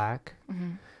 70% black.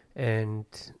 Mm-hmm. And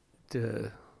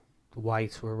the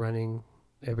whites were running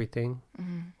everything,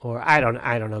 or I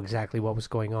don't know exactly what was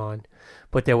going on,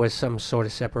 but there was some sort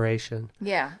of separation.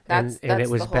 Yeah, that's it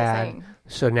was the whole bad. Thing.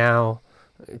 So now,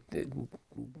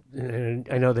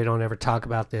 I know they don't ever talk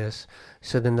about this.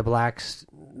 So then the blacks,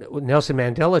 Nelson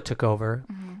Mandela took over,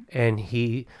 and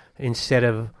he, instead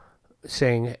of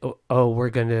saying, "Oh,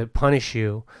 we're going to punish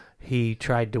you," he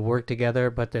tried to work together.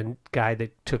 But the guy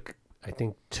that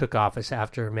took office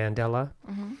after Mandela,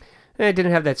 and it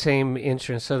didn't have that same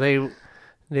interest. So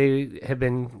they have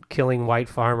been killing white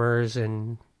farmers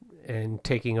and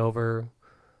taking over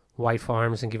white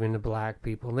farms and giving to black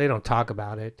people. They don't talk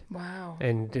about it. Wow.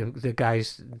 And the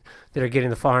guys that are getting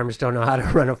the farms don't know how to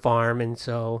run a farm, and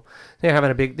so they're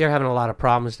having a lot of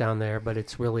problems down there. But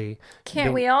it's really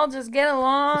we all just get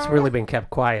along? It's really been kept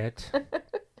quiet.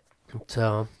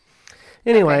 So.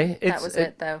 Anyway, okay, that was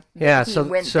it though. Yeah,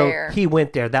 He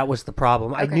went there. That was the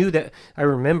problem. Okay. I knew that. I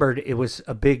remembered it was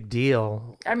a big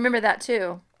deal. I remember that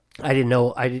too. I didn't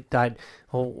know. I thought,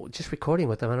 just recording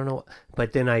with them. I don't know.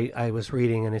 But then I was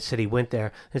reading, and it said he went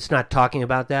there. It's not talking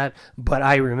about that, but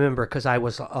I remember because I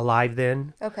was alive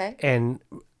then. Okay. And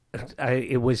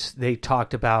they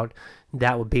talked about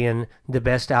that being the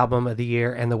best album of the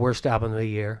year and the worst album of the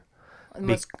year.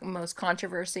 Most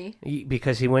controversy.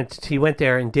 Because he went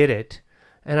there and did it.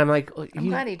 And I'm like, I'm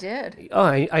glad he did. Oh,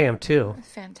 I am too. That's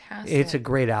fantastic. It's a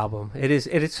great album. It is.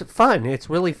 It's fun.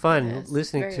 It's really fun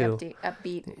listening to. Very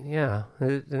upbeat. Yeah,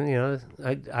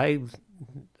 I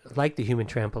like the Human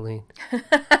Trampoline.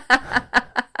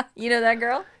 You know that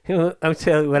girl? I'm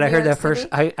telling you, when I heard that first,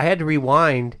 I had to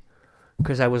rewind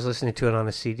because I was listening to it on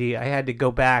a CD. I had to go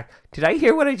back. Did I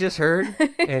hear what I just heard?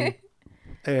 And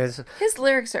his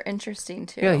lyrics are interesting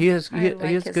too. Yeah, he has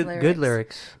good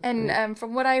lyrics. And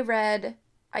from what I read,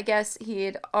 I guess he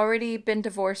had already been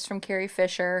divorced from Carrie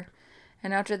Fisher,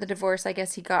 and after the divorce, I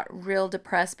guess he got real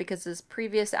depressed because his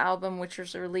previous album, which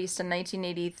was released in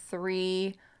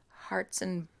 1983, Hearts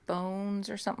and Bones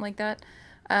or something like that,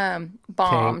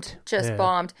 bombed,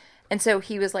 bombed, and so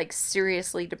he was like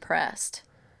seriously depressed.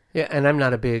 Yeah, and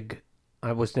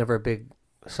I was never a big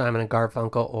Simon and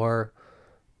Garfunkel or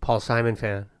Paul Simon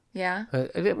fan. Yeah.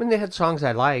 They had songs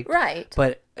I liked. Right.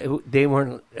 But they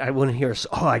weren't, I wouldn't hear,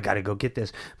 I got to go get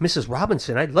this. Mrs.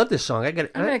 Robinson, I love this song. I'm going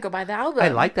to go buy the album. I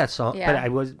like that song, but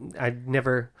I'd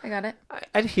never. I got it.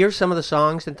 I'd hear some of the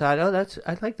songs and thought,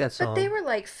 I like that song. But they were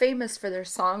like famous for their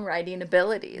songwriting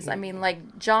abilities. I mean,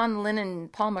 like John Lennon,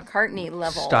 Paul McCartney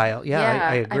level. Style. Yeah,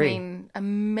 I agree. I mean,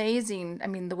 amazing. I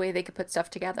mean, the way they could put stuff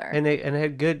together. And they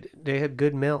had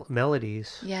good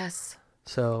melodies. Yes.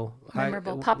 So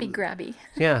memorable, poppy grabby.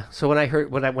 Yeah. So when I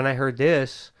heard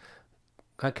this,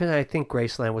 because I think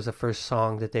Graceland was the first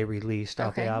song that they released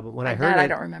off the album. When I heard it, I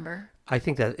don't remember. I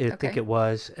think think it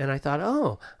was, and I thought,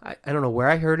 I don't know where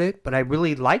I heard it, but I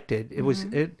really liked it. It was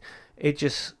it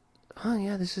just,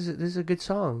 this is a good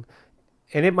song,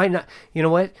 and it might not. You know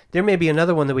what? There may be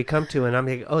another one that we come to, and I'm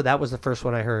like, that was the first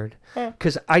one I heard,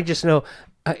 because I just know.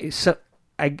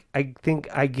 I think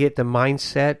I get the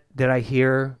mindset that I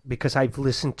hear because I've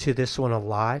listened to this one a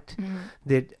lot,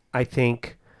 that I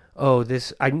think,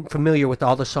 I'm familiar with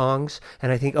all the songs,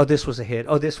 and I think, this was a hit.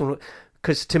 This one,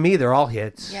 because to me, they're all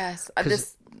hits. Yes.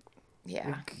 This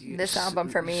album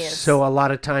for me is... So a lot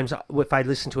of times, if I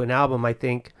listen to an album, I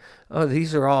think,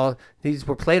 these were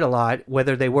played a lot,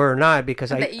 whether they were or not,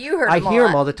 because I hear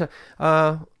them all the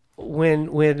time.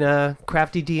 When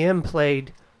Crafty DM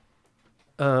played...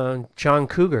 John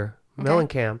Cougar,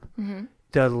 Mellencamp.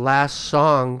 The last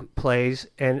song plays,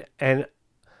 and I'm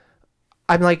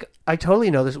like, I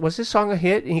totally know this. Was this song a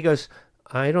hit? And he goes,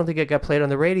 I don't think it got played on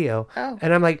the radio. Oh.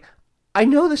 And I'm like, I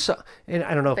know the song, and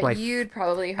I don't know if you'd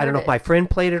probably heard I don't know if my friend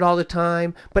played it all the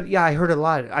time, but yeah, I heard it a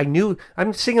lot.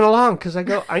 I'm singing along because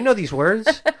I know these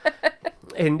words,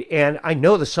 and I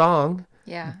know the song.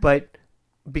 Yeah. But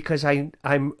because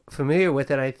I'm familiar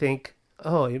with it, I think,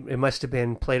 oh, it must have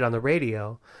been played on the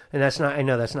radio, and I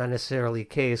know that's not necessarily the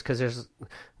case because there's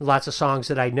lots of songs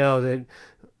that I know that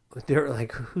they're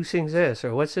like, who sings this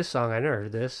or what's this song? I never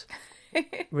heard this.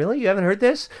 Really? You haven't heard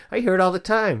this? I hear it all the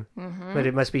time. Mm-hmm. But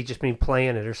it must be just me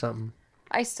playing it or something.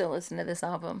 I still listen to this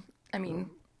album. I mean...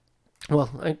 Well,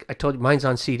 I told you, mine's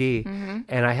on CD,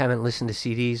 and I haven't listened to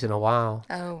CDs in a while.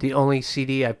 Oh. The only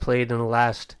CD I played in the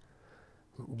last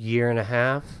year and a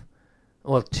half,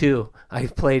 well, 2,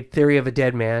 I've played Theory of a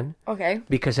Dead Man. Okay.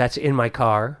 Because that's in my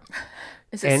car.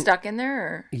 Is it stuck in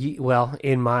there? Well,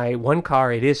 in my one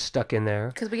car, it is stuck in there.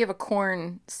 Because we have a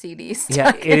Korn CD stuck.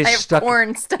 Yeah, it is stuck.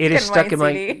 Korn stuck in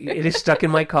my CD. It is stuck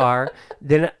in my car.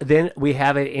 Then we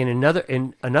have it in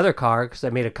another car because I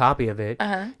made a copy of it.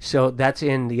 Uh-huh. So that's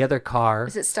in the other car.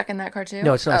 Is it stuck in that car too?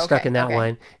 No, it's not stuck in that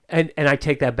one. And I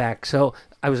take that back. So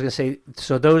I was gonna say,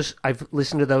 so those I've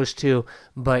listened to those too,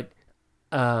 but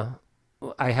I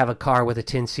have a car with a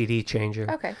 10 CD changer.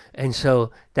 Okay. And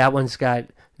so that one's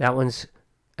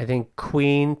I think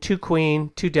Queen,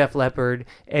 2 Def Leppard,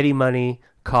 Eddie Money,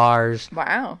 Cars.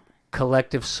 Wow.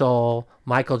 Collective Soul,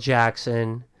 Michael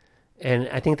Jackson, and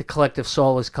I think the Collective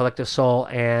Soul is Collective Soul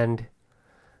and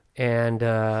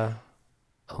oh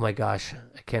my gosh,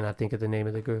 I cannot think of the name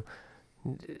of the group.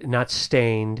 Not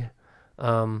Stained.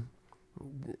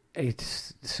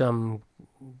 It's some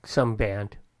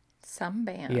band. Some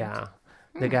band. Yeah.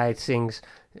 The guy sings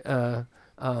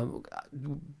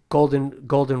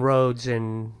Golden Roads,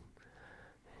 and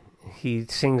he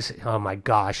sings, oh my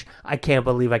gosh, I can't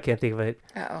believe I can't think of it.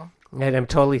 Uh-oh. And I'm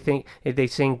totally they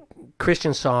sing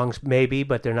Christian songs maybe,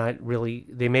 but they're not really,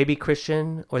 they may be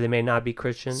Christian or they may not be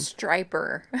Christian.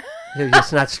 Striper.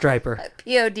 It's not Striper.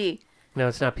 POD. No,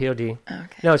 it's not POD. Okay.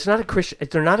 No, it's not a Christian,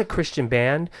 they're not a Christian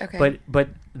band, okay. but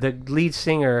the lead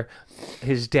singer,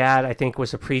 his dad I think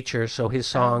was a preacher, so his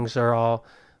songs are all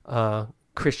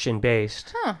Christian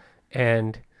based. Huh.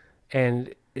 And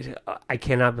I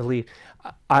cannot believe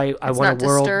I it's want not a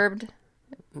world. Disturbed.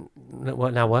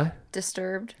 What now? What?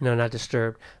 Disturbed. No, not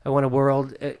Disturbed. I want a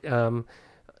world.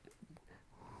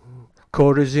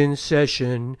 Court is in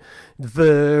session. The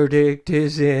verdict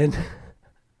is in.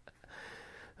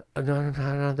 I'm not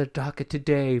on the docket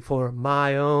today for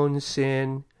my own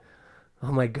sin.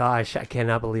 Oh my gosh! I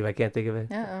cannot believe I can't think of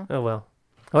it. Uh-oh. Oh well.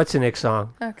 What's the next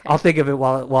song? Okay. I'll think of it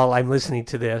while I'm listening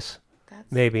to this.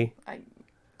 Maybe.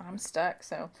 I'm stuck.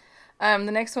 So, the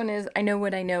next one is I Know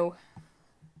What I Know.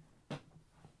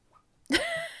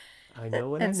 I know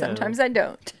what I know. And sometimes I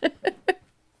don't.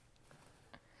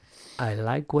 I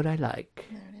like what I like.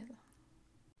 There it is.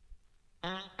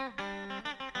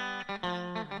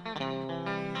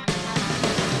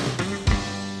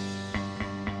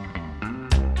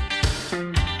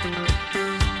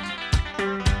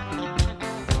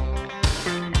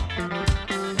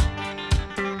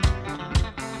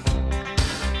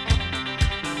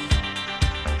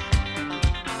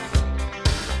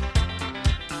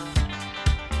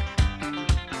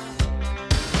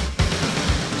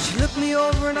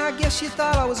 Over and I guess she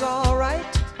thought I was all right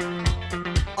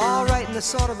in a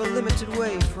sort of a limited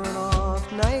way for an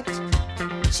off night.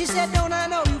 She said, don't I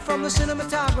know you from the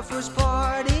cinematographer's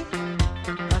party?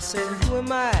 I said, who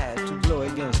am I to blow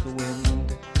against the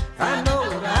wind? I know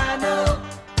what I know,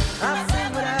 I've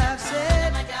said what I've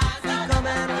said. We come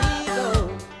and we go,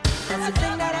 that's the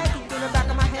thing that I keep in the back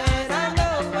of my head. I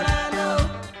know what I know,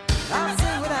 I've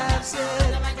said what I've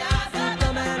said. We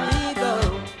come and we go,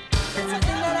 that's the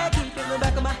thing that I keep in the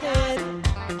back of my head.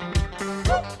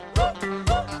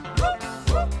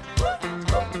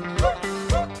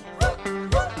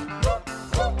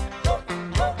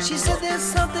 She said there's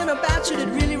something about you that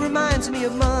really reminds me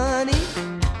of money.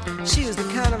 She was the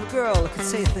kind of girl that could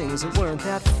say things that weren't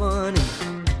that funny.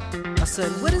 I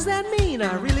said, what does that mean?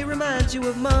 I really remind you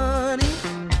of money.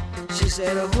 She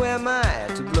said, oh, who am I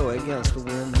to blow against the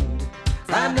wind?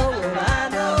 I know what I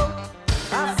know,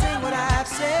 I've said what I've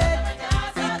said.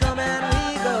 We come and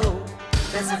we go,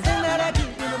 that's the thing that I keep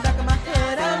in the back of my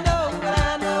head. I know what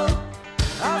I know,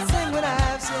 I've said what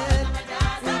I've said.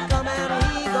 We come and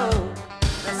we go,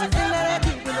 that's the thing that I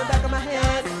keep in the back of my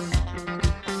head.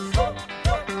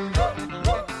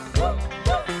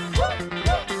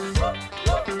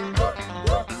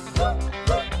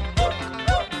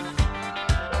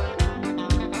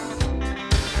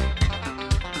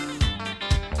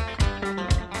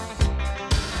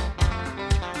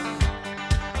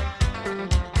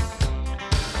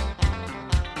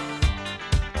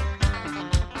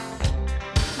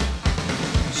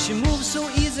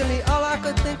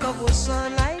 could think of was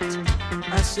sunlight.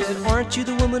 I said, aren't you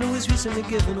the woman who was recently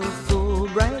given a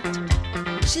Fulbright?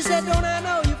 She said, don't I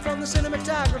know you from the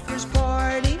cinematographer's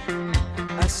party?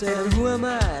 I said, who am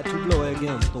I to blow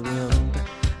against the wind?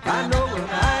 I know what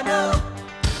I know,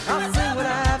 I'll sing what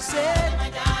I've said.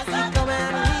 You come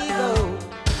and we go.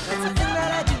 That's the thing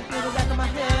that I do in the back of my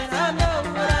head. I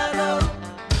know what I know,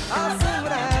 I'll sing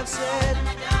what I've said.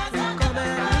 You come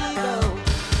and we go.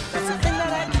 That's the thing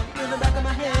that I do in the back of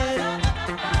my head.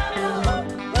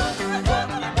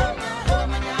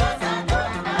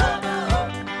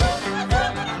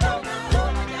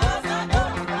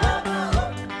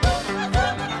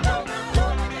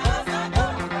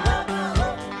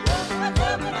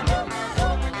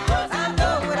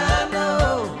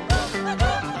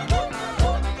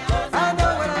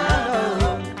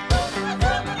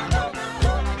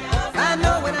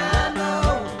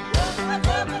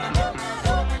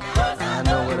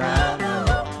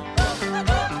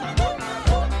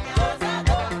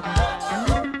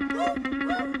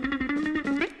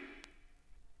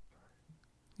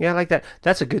 Yeah, I like that.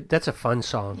 That's a fun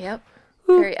song. Yep.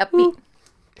 Very upbeat.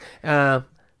 And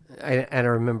I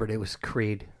remembered it was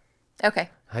Creed. Okay.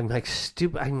 I'm like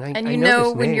stupid. And you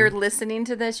know when you're listening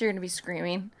to this, you're going to be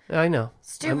screaming. I know.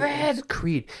 Stupid. It's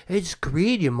Creed. It's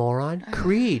Creed, you moron.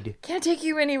 Creed. Can't take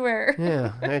you anywhere.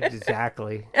 Yeah,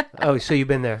 exactly. Oh, so you've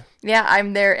been there. Yeah,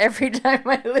 I'm there every time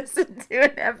I listen to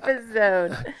an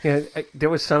episode. Yeah,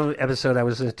 there was some episode I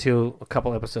was listening to a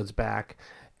couple episodes back,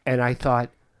 and I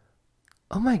thought,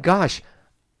 oh my gosh,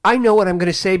 I know what I'm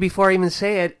going to say before I even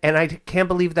say it, and I can't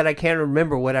believe that I can't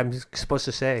remember what I'm supposed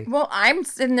to say. Well, I'm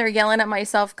sitting there yelling at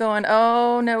myself going,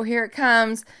 oh no, here it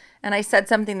comes. And I said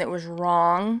something that was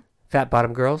wrong. Fat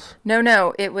Bottom Girls?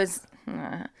 No, it was...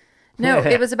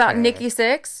 it was about Nikki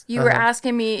Sixx. You were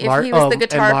asking me if he was the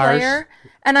guitar player.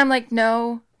 And I'm like,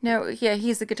 no, yeah,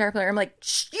 he's the guitar player. I'm like,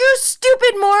 you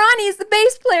stupid moron, he's the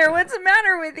bass player. What's the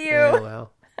matter with you? Oh,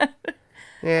 well.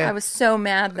 Yeah. I was so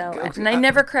mad, though. And I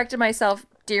never corrected myself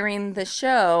during the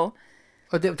show.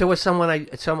 Oh, there was someone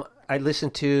I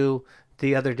listened to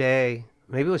the other day,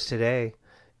 maybe it was today,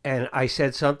 and I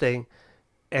said something,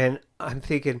 and I'm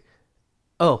thinking,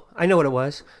 oh, I know what it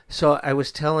was. So I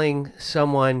was telling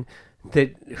someone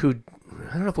I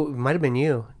don't know if it might have been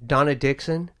you, Donna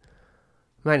Dixon.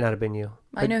 Might not have been you.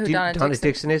 I know who Donna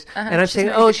Dixon is. Uh-huh. And I'm she's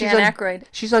saying, she's on Aykroyd.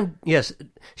 She's on, yes,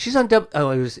 she's on,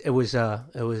 it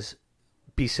was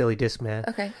Be Silly Discman.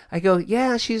 Okay. I go,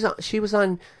 yeah, she's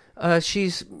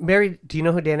married. Do you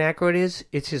know who Dan Aykroyd is?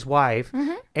 It's his wife.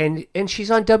 Mm-hmm. And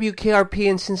she's on WKRP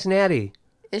in Cincinnati.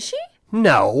 Is she?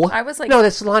 No. I was like, no,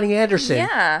 that's Lonnie Anderson.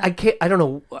 Yeah. I don't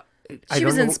know. She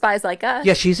was in Spies Like Us.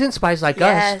 Yeah, she's in Spies Like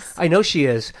Yes. Us. I know she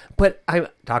is. But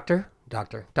Doctor. And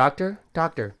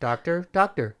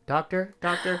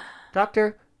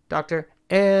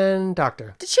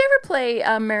Doctor. Did she ever play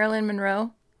Marilyn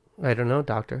Monroe? I don't know,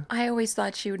 Doctor. I always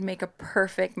thought she would make a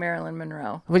perfect Marilyn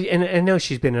Monroe. Well, and I know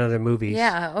she's been in other movies.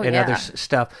 Yeah, and other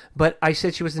stuff. But I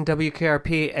said she was in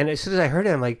WKRP, and as soon as I heard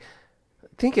it, I'm like,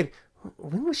 thinking,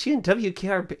 when was she in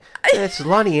WKRP? That's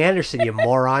Lonnie Anderson, you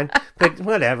moron. But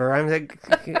whatever. I'm like,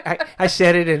 I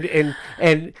said it,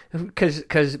 and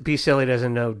because B. Silly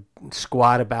doesn't know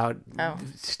squat about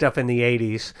stuff in the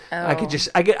 80s. Oh. I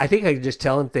think I could just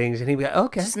tell him things, and he'd be like,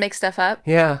 okay. Just make stuff up?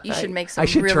 Yeah. You should make some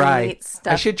really neat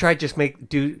stuff. I should try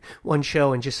do one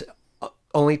show and just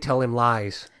only tell him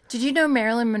lies. Did you know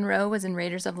Marilyn Monroe was in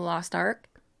Raiders of the Lost Ark?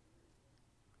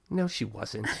 No, she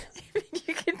wasn't.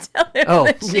 You can tell him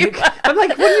that she was. I'm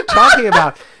like, what are you talking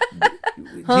about?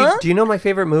 Do you know my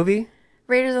favorite movie?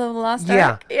 Raiders of the Lost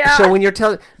Ark? Yeah. So when you're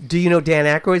do you know Dan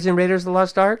Aykroyd's in Raiders of the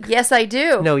Lost Ark? Yes, I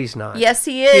do. No, he's not. Yes,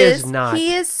 he is. He is not.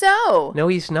 He is so. No,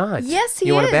 he's not. Yes, he is.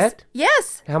 You want to bet?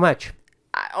 Yes. How much?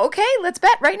 Okay, let's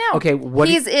bet right now. Okay,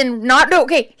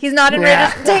 he's not in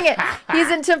Raiders. Dang it. He's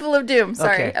in Temple of Doom.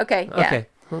 Sorry. Okay, yeah. Okay.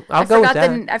 I'll go with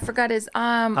that. I forgot his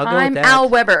I'm Al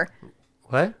Weber.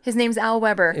 What? His name's Al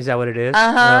Weber. Is that what it is?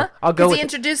 Uh-huh. No, I'll go with he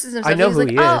introduces himself. I know he's who like,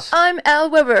 he is. I'm Al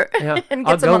Weber. Yeah. And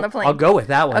gets him on the plane. I'll go with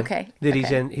that one. Okay.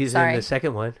 He's in the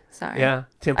second one. Sorry. Yeah.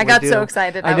 I got so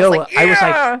excited. I know. Was like, yeah! I was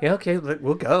like, yeah, okay,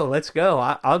 we'll go. Let's go.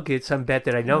 I'll get some bet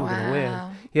that I know I'm going to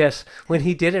win. Yes. When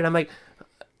he did it, I'm like,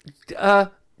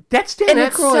 that's Dan Aykroyd. And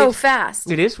it's so fast.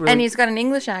 It is really. And he's got an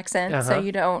English accent, so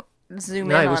you don't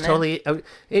zoom in on it. No, it was totally.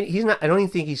 He's not. I don't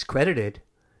even think he's credited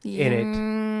in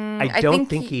it. I don't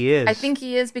think he is. I think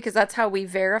he is because that's how we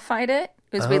verified it.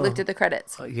 Because we looked at the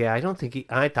credits. Yeah, I don't think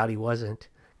I thought he wasn't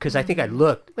because I think I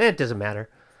looked. It doesn't matter.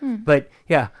 But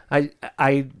yeah,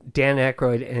 Dan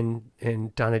Aykroyd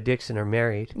and Donna Dixon are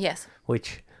married. Yes.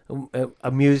 Which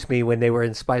amused me when they were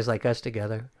in Spies Like Us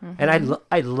together, and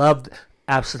I loved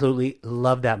absolutely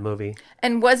love that movie.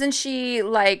 And wasn't she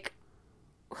like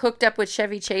hooked up with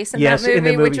Chevy Chase in yes, that movie? In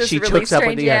the movie, which was she really hooks strange. up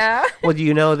with Yeah. Well, do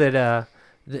you know that?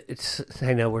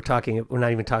 I know we're not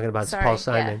even talking about Sorry, Paul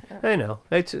Simon. yeah. I know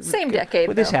it's Same decade.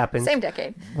 Well, this though. happens Same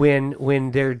decade.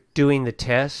 when they're doing the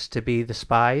test to be the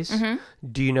spies. Mm-hmm.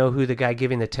 Do you know who the guy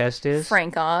giving the test is?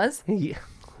 Frank Oz. Yeah.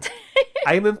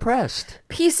 I'm impressed.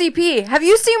 PCP. Have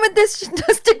you seen what this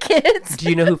does to kids? Do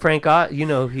you know who Frank Oz? You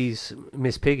know he's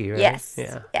Miss Piggy, right? Yes.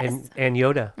 Yeah. Yes. And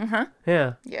Yoda. Uh-huh.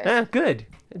 Yeah. Yes. Yeah. Good.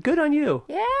 Good on you.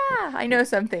 Yeah, I know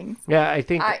some things. Yeah, I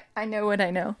think I know what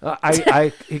I know.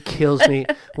 it kills me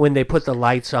when they put the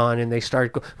lights on and they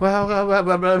start go. I like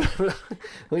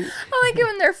it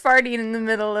when they're farting in the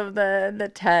middle of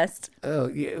the test. Oh,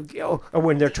 yeah, or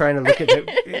when they're trying to look at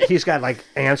it, he's got like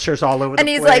answers all over And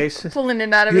the he's place. like pulling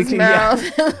it out of his Yeah.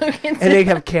 mouth. And they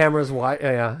have cameras wide.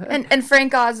 Yeah. And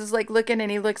Frank Oz is like looking, and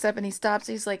he looks up and he stops.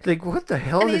 He's like, What the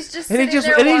hell And is he's just and he sitting just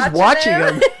there and he's watching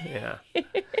watching him. Yeah.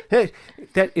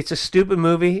 That it's a stupid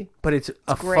movie, but it's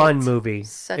a great. fun movie.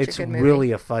 Such a it's good movie.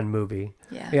 really a fun movie.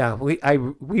 Yeah. Yeah, we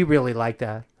really like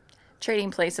that.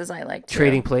 Trading Places. I like too.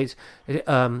 Trading Places.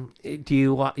 Do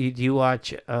you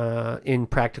watch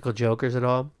Impractical Jokers at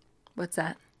all? What's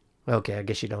that? Okay, I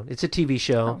guess you don't. It's a TV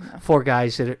show. Oh, no. 4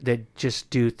 guys that just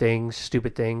do things,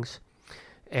 stupid things.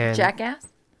 And Jackass.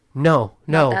 No.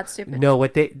 that stupid? No,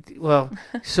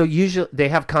 so usually they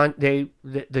have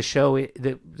the show,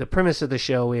 the premise of the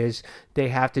show is they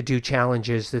have to do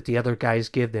challenges that the other guys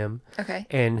give them. Okay.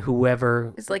 And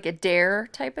whoever, It's like a dare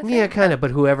type of thing. yeah, kind of,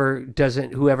 but whoever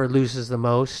loses the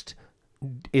most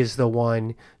is the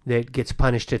one that gets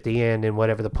punished at the end, and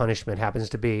whatever the punishment happens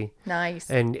to be. Nice.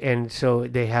 And so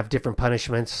they have different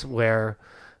punishments where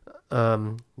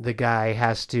the guy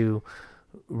has to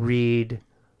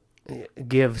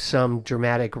give some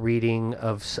dramatic reading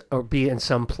or be in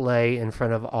some play in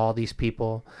front of all these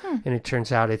people, and it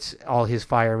turns out it's all his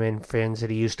firemen friends that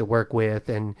he used to work with,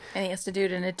 and he has to do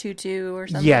it in a tutu or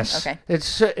something. yes, Okay.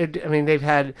 I mean they've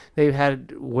had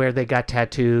where they got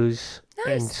tattoos,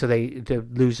 and so the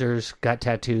losers got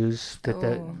tattoos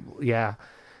and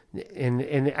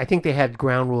I think they had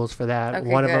ground rules for that. Okay,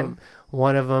 one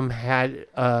good. of them had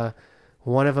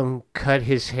one of them cut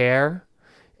his hair,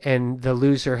 and the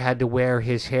loser had to wear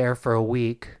his hair for a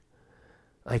week,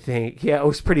 I think. Yeah, it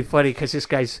was pretty funny because this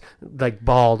guy's like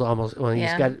bald almost. Well,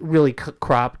 he's got really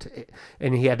cropped,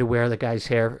 and he had to wear the guy's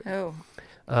hair. Oh.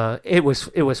 It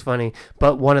was funny.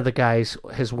 But one of the guys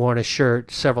has worn a shirt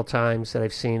several times that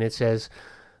I've seen. It says,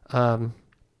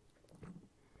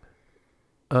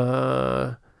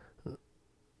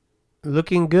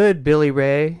 looking good, Billy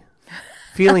Ray.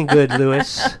 Feeling good,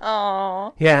 Lewis.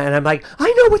 Oh. Yeah, and I'm like, I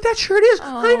know what that shirt is.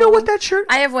 I know what that shirt.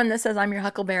 I have one that says I'm your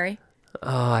Huckleberry.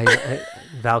 Oh,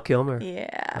 Val Kilmer. Yeah.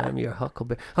 I'm your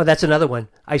Huckleberry. Oh, that's another one.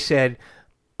 I said,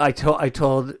 I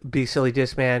told Be Silly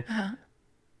Disc Man,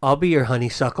 I'll be your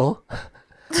honeysuckle.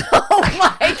 Oh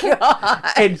my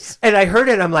god. and I heard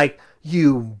it. I'm like,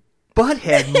 you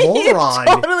butthead moron.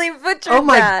 You totally butchered Oh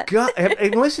my that. god!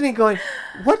 I'm listening, going,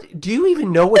 "What? Do you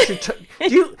even know what you're?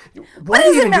 Why do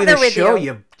does you it even do matter this with show, you?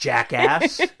 you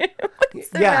jackass?" What's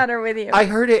the matter with you? I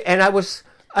heard it, and I was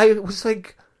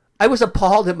like, I was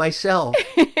appalled at myself.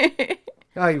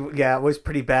 Yeah, it was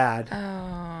pretty bad.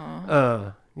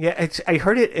 Oh. Yeah, I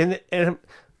heard it, and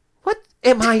what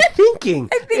am I thinking?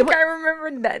 I think I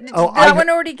remembered that. Did Oh, that one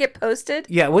already get posted?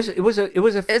 Yeah, it was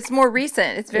a. It's more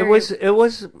recent. It's very. It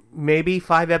was maybe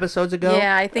 5 episodes ago.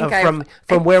 Yeah, I think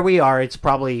from where we are, it's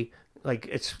probably like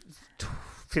it's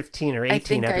 15 or 18 I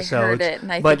think episodes. I heard it,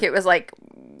 and I think it was like,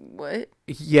 what?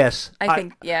 Yes, I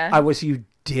think yeah. I was you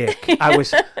dick. I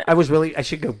was really. I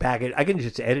should go back it. I can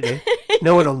just edit it.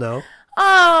 No one will know.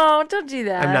 Oh, don't do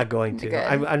that. I'm not going to. Good.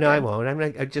 I know I won't. I'm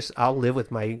not. I'll live with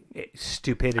my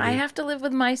stupidity. I have to live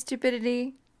with my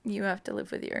stupidity. You have to live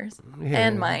with yours Yeah.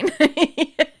 and mine.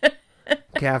 I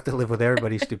have to live with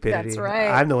everybody's stupidity. That's right.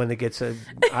 I'm the one that gets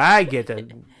I get a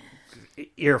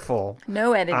earful.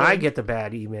 No editing. I get the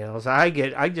bad emails.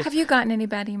 Have you gotten any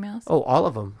bad emails? Oh, all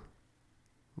of them.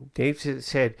 Dave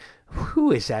said,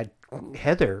 "Who is that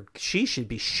Heather? She should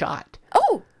be shot."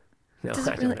 Oh. No, Does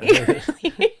I it don't really?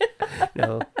 know.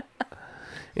 No.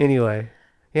 Anyway,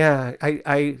 yeah,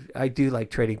 I do like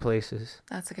Trading Places.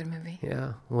 That's a good movie.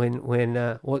 Yeah,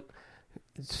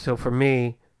 so for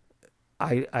me,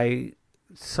 I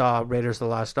saw Raiders of the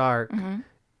Lost Ark, and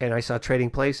I saw Trading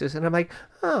Places, and I'm like,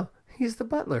 oh, he's the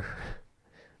butler.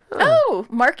 Oh,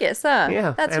 Marcus, huh?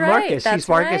 Yeah, That's and right. Marcus, That's he's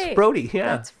Marcus right. Brody.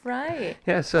 Yeah, That's right.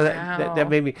 yeah. So that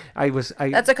made me.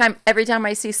 That's okay. Every time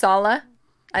I see Sala,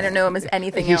 I don't know him as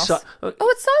anything else. Oh,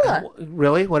 it's Sala.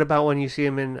 Really? What about when you see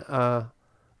him in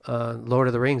Lord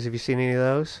of the Rings. Have you seen any of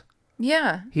those?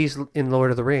 Yeah. He's in Lord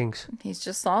of the Rings. He's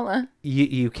just Sala.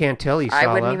 You can't tell he's Sala.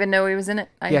 I wouldn't even know he was in it.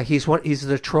 Yeah, he's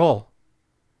the troll.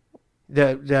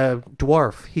 The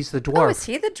dwarf. He's the dwarf. Oh, is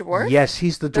he the dwarf? Yes,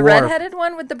 he's the dwarf. The redheaded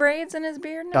one with the braids in his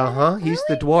beard? He's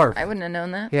the dwarf. I wouldn't have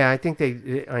known that. Yeah, I think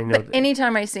I know. But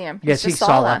anytime I see him, he's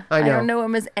Sala. I know. I don't know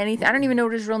him as anything. I don't even know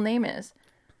what his real name is.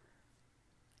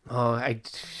 Oh, I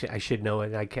should know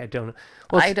it. I don't know.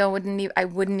 Well, I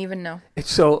wouldn't even know.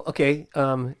 So, okay,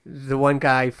 the one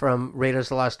guy from Raiders of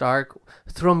the Lost Ark,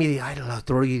 throw me the idol, I'll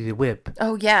throw you the whip.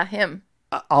 Oh, yeah, him.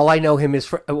 All I know him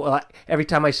is, every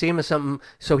time I see him is something,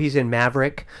 so he's in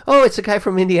Maverick. Oh, it's the guy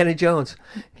from Indiana Jones.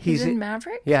 He's in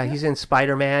Maverick? Yeah, he's in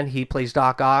Spider-Man. He plays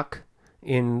Doc Ock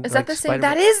in Is that the same?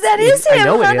 That is him. I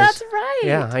know it is. That's right.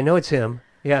 Yeah, I know it's him.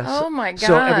 Yeah. Oh my gosh.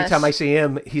 So every time I see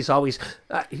him, he's always.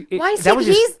 Why is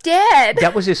he's dead?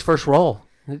 That was his first role.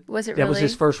 Was it really? That was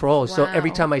his first role. Wow. So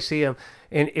every time I see him,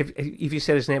 and if you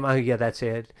said his name, oh yeah, that's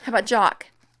it. How about Jock?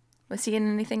 Was he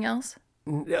in anything else?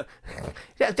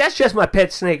 That's just my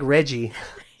pet snake, Reggie.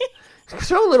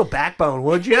 Throw a little backbone,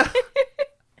 would you?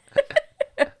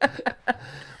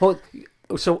 Well,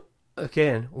 so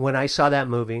again, when I saw that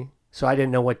movie, so I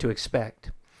didn't know what to expect.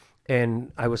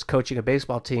 And I was coaching a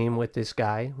baseball team with this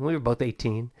guy. We were both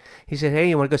 18. He said, hey,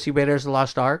 you want to go see Raiders of the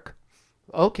Lost Ark?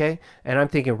 Okay. And I'm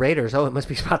thinking Raiders. Oh, it must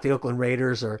be about the Oakland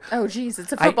Raiders or... Oh, geez,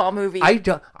 it's a football movie. I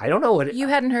don't know what it... You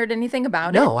hadn't heard anything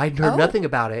about it? No, I'd heard nothing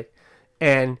about it.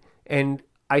 And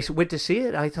I went to see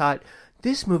it. I thought,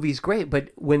 this movie's great.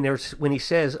 But when he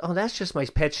says, oh, that's just my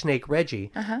pet snake,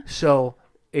 Reggie. Uh-huh. So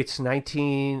it's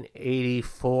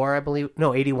 1984, I believe.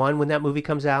 No, 81 when that movie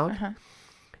comes out. Uh-huh.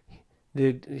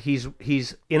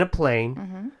 He's in a plane.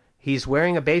 Mm-hmm. He's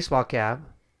wearing a baseball cap.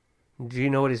 Do you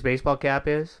know what his baseball cap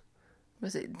is?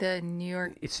 Was it the New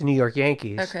York? It's the New York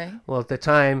Yankees. Okay. Well, at the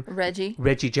time,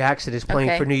 Reggie Jackson is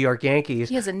playing for New York Yankees.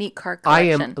 He has a neat car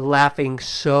collection. I am laughing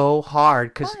so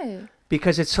hard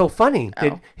because it's so funny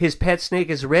that his pet snake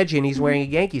is Reggie and he's wearing a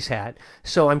Yankees hat.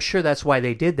 So I'm sure that's why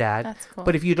they did that. That's cool.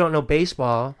 But if you don't know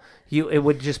baseball, it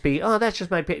would just be, oh, that's just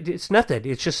my pet. It's nothing.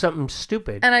 It's just something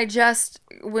stupid. And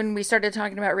when we started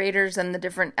talking about Raiders and the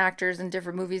different actors and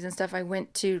different movies and stuff,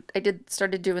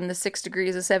 started doing the 6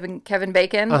 Degrees of Kevin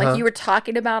Bacon, like you were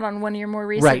talking about on one of your more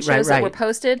recent shows that were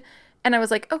posted. And I was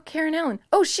like, oh, Karen Allen.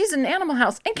 Oh, she's in Animal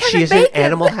House. And Kevin Bacon. She's in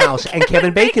Animal House. And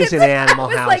Kevin Bacon's in Animal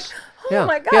House. Like, oh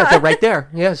my God. Yeah, they're right there.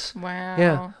 Yes. Wow.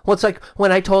 Yeah. Well, it's like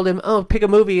when I told him, oh, pick a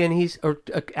movie, and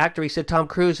actor, he said Tom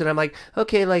Cruise, and I'm like,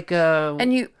 okay, like.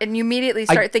 And you immediately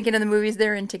start thinking of the movies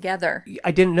they're in together. I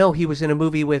didn't know he was in a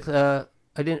movie with. I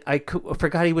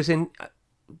forgot he was in.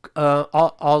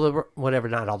 All the whatever,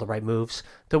 not All the Right Moves.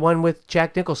 The one with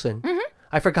Jack Nicholson. Mm-hmm.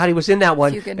 I forgot he was in that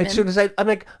one. As soon as I'm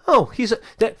like, oh, he's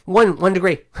that 1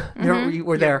 degree. Mm-hmm.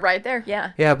 We're there. You're right there,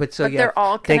 yeah. Yeah, but yeah. They're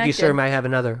all connected. Thank you, sir. Might have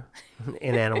another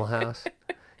in Animal House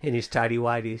in his tidy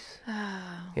whities. Oh.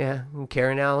 Yeah, and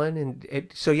Karen Allen and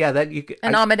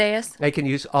Amadeus. I can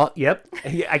use all. Yep,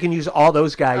 I can use all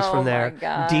those guys from there. Oh my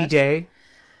gosh. D-Day.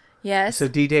 Yes. So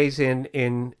D-Day's in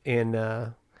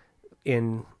The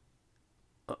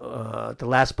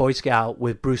Last Boy Scout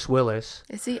with Bruce Willis.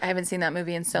 See, I haven't seen that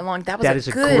movie in so long. That is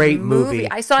a great movie.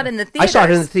 I saw it in the theater. I saw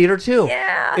it in the theater too.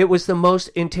 Yeah. It was the most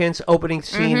intense opening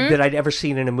scene that I'd ever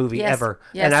seen in a movie ever.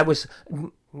 Yes. And I was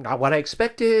not what I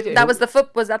expected. That was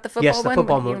was that the football one? Yes, the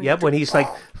football movie. Yep, when he's like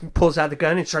pulls out the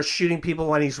gun and starts shooting people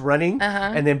when he's running,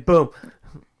 and then boom.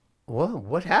 Whoa,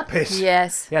 what happened?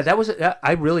 Yes. Yeah, that was.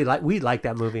 We liked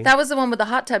that movie. That was the one with the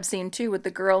hot tub scene too, with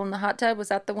the girl in the hot tub. Was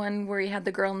that the one where he had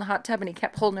the girl in the hot tub and he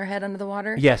kept holding her head under the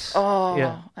water? Yes. Oh,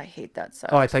 yeah. I hate that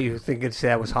stuff. Oh, I thought you were thinking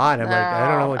that was hot. I'm like, I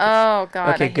don't know what. Oh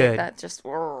God. Okay, I good. Hate that. Just.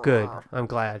 Good. I'm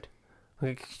glad.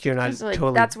 You're not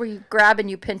totally. That's where you grab and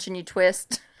you pinch and you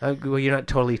twist. Well, you're not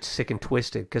totally sick and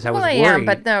twisted because I was worried. Well, I am,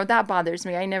 but no, that bothers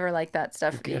me. I never like that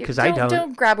stuff. Because I don't.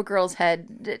 Don't grab a girl's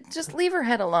head. Just leave her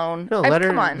head alone. No,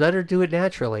 come on. Let her do it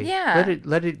naturally. Yeah.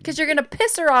 Let it. Because you're gonna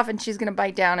piss her off and she's gonna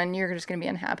bite down and you're just gonna be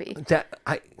unhappy.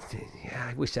 I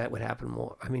wish that would happen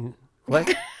more. I mean, what?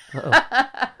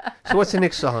 So what's the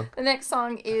next song? The next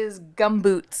song is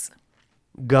Gumboots.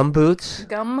 Gumboots.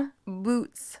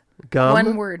 Gumboots. Gum.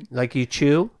 One word. Like you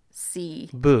chew. C.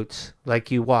 Boots.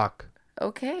 Like you walk.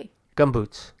 Okay.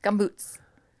 Gumboots. Gumboots.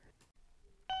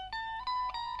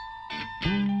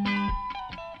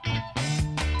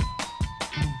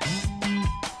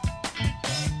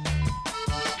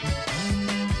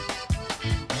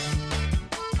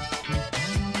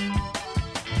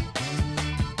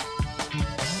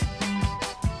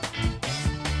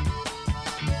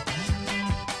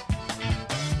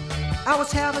 I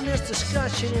was having this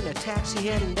discussion in a taxi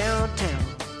heading downtown.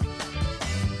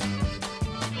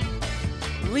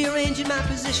 rearranging my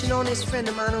position on this friend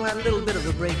of mine who had a little bit of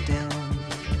a breakdown.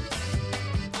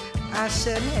 I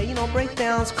said, hey, you know,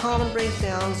 breakdowns come and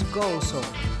breakdowns go, so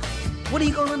what are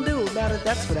you gonna do about it?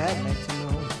 That's what I'd like to know.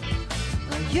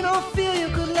 You don't feel you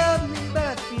could love me, but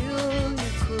I feel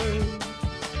you could.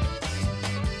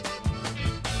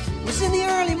 It was in the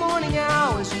early morning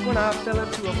hours when I fell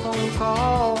into a phone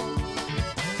call.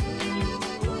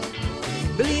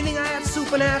 Believing I had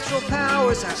supernatural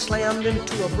powers, I slammed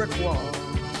into a brick wall.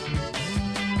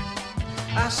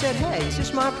 I said, hey, is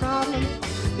this my problem?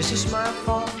 Is this my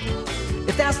fault?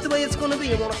 If that's the way it's gonna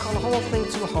be, I wanna call the whole thing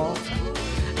to a halt.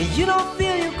 And you don't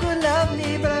feel you could love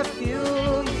me, but I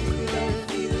feel you could.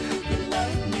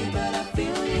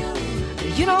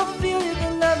 You don't feel you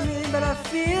can love me, but I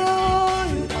feel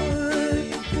you could.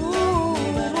 Ooh.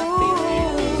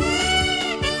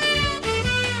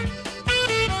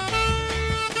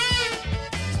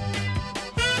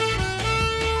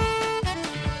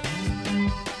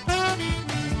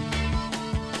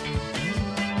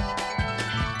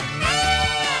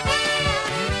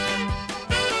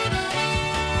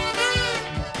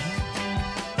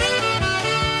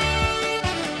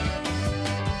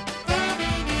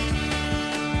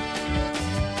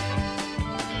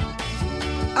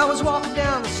 I was walking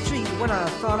down the street when I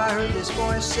thought I heard this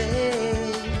voice say,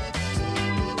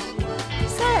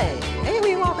 ain't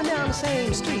we walking down the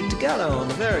same street together on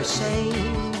the very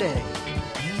same day?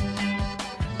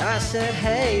 I said,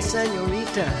 hey,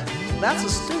 senorita, that's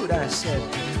astute. I said,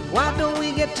 why don't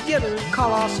we get together and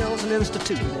call ourselves an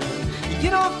institute? You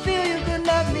don't feel you could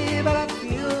love me, but I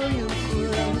feel you could.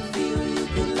 You don't feel you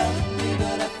could love me,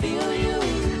 but I feel you.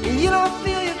 You don't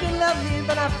feel you could love me,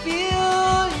 but I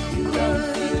feel you could.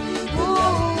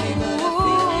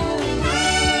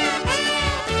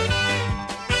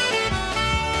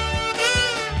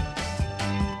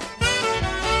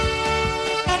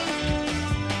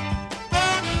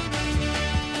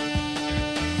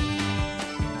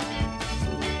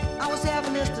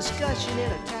 Discussion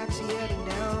in a taxi heading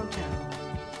downtown.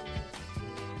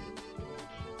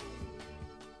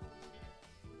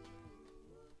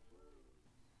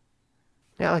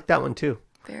 Yeah, I like that one too.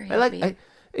 Very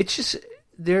it's just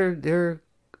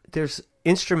there's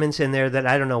instruments in there that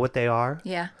I don't know what they are.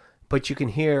 Yeah. But you can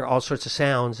hear all sorts of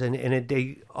sounds, and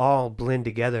they all blend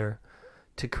together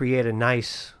to create a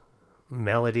nice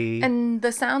melody. And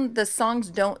the songs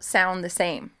don't sound the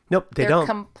same. Nope, they don't.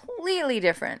 They're completely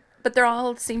different. But they're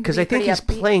all seem to be because I think he's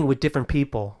upbeat. Playing with different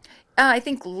people. I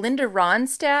think Linda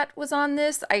Ronstadt was on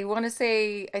this. I want to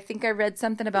say, I think I read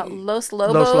something about Los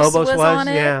Lobos was on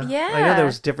it. Yeah. I know there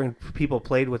was different people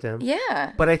played with him.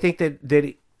 Yeah. But I think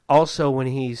that also when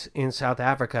he's in South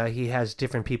Africa, he has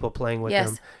different people playing with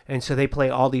him. And so they play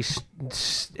all these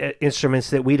instruments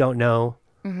that we don't know.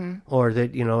 Mm-hmm. Or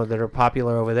that that are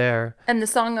popular over there. And the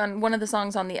song on one of the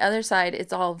songs on the other side,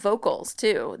 it's all vocals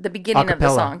too. The beginning of the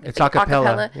song, it's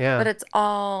acapella. Yeah, but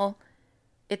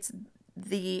it's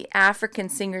the African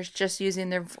singers just using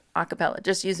their acapella,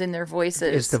 just using their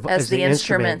voices as the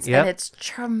instruments, yep. And it's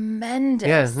tremendous.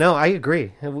 Yeah, no, I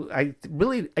agree. I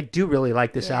do really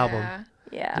like this album.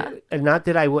 Yeah, and not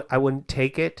that I wouldn't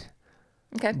take it.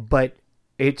 Okay, but.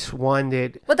 It's one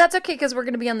that... Well, that's okay, because we're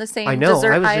going to be on the same desert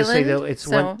island. I was going to say, though, it's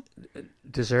one...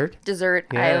 Dessert? Desert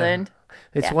island.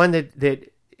 It's one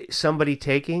that somebody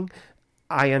taking,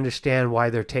 I understand why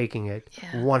they're taking it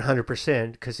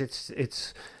 100%, because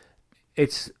it's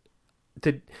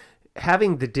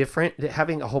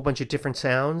having a whole bunch of different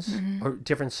sounds or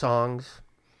different songs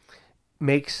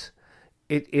makes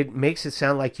it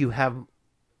sound like you have...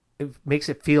 It makes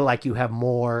it feel like you have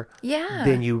more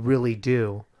than you really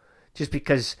do. Just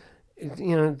because,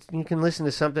 you can listen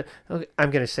to something. Okay, I'm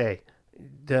going to say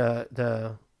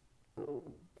the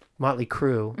Motley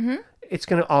Crue. Mm-hmm. It's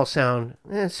going to all sound.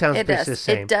 It sounds the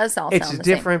same. It does all sound the same. It's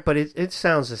different, but it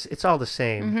sounds. It's all the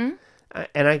same. Mm-hmm.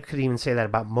 And I could even say that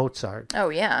about Mozart. Oh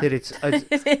yeah, that it's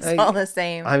all the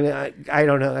same. I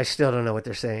don't know. I still don't know what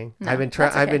they're saying. No, I've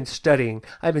been studying.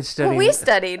 Well, we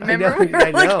studied. Remember, we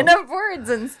were looking up words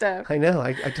and stuff. I know.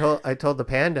 I told the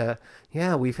panda.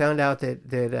 Yeah, we found out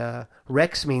that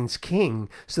Rex means king.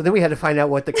 So then we had to find out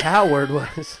what the cow word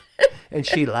was, and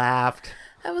she laughed.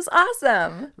 That was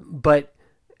awesome. But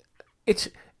it's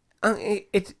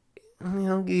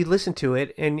you listen to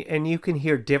it and you can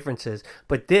hear differences.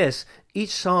 But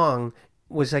each song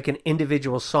was like an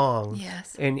individual song.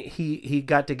 Yes. And he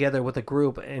got together with a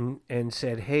group and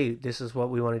said, hey, this is what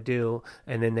we want to do.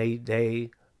 And then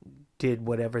they did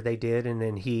whatever they did, and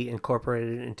then he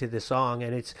incorporated it into the song,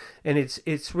 and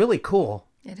it's really cool.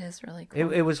 It is really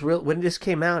cool. It was real when this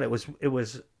came out. It was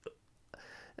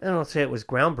I don't say it was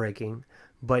groundbreaking,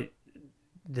 but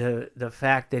the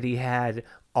fact that he had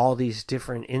all these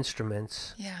different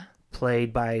instruments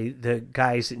played by the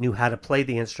guys that knew how to play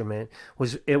the instrument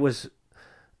was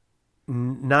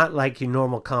not like your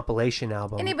normal compilation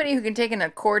album. Anybody who can take an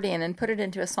accordion and put it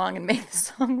into a song and make the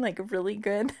song like really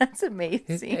good, that's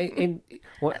amazing. And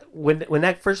when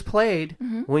that first played,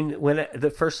 when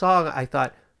the first song, I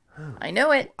thought, I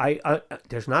know it.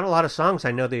 There's not a lot of songs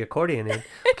I know the accordion in.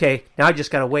 Okay, now I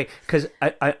just gotta wait because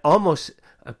I almost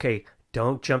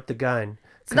don't jump the gun.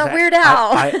 It's not Weird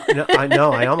Al. I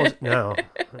know. I almost no.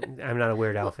 I'm not a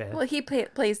Weird Al fan. Well, he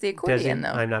plays the accordion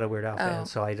though. I'm not a Weird Al fan,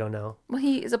 so I don't know. Well,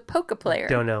 he is a polka player.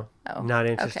 Don't know. Oh, not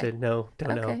interested. okay. No,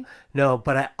 don't know. No,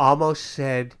 but I almost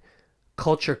said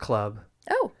Culture Club.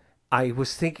 Oh. I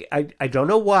was thinking. I don't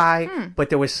know why, but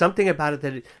there was something about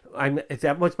it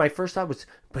that was my first thought was.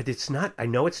 But it's not. I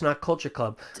know it's not Culture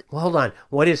Club. Well, hold on.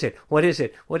 What is it?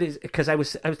 Because I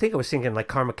was thinking like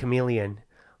Karma Chameleon.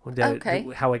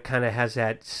 How it kind of has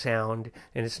that sound,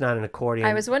 and it's not an accordion.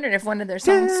 I was wondering if one of their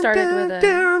songs started with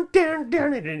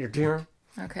a...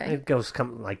 Okay. It goes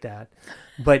something like that.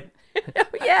 But...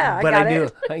 I knew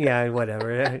it. Yeah,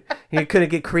 whatever. You couldn't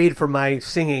get Creed for my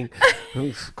singing.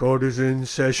 God is in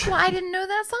session. Well, I didn't know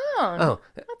that song. Oh.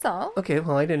 That's all. Okay,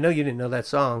 well, I didn't know you didn't know that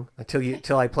song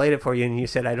until I played it for you, and you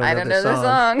said, I don't know the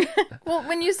song. Well,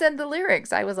 when you said the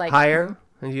lyrics, I was like... Higher?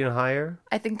 And you know Higher?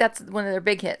 I think that's one of their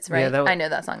big hits, right? Yeah, I know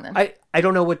that song then. I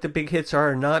don't know what the big hits are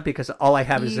or not because all I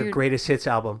have is the greatest hits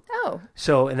album. Oh.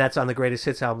 So, and that's on the greatest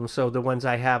hits album. So the ones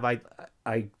I have, I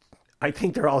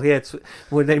think they're all hits.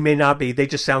 When they may not be, they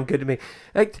just sound good to me.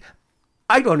 I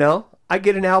don't know. I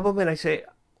get an album and I say,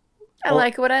 I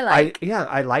like what I like.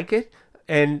 I like it,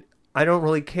 and I don't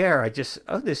really care. I just,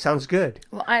 this sounds good.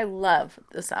 Well, I love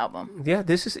this album. Yeah,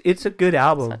 it's a good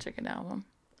album. Such a good album.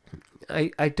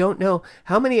 I don't know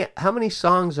how many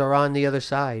songs are on the other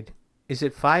side. Is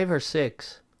it 5 or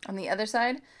 6? On the other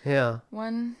side? Yeah.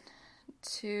 1,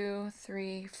 2,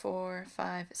 3, 4,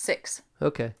 5, 6.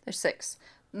 Okay. There's 6.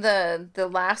 The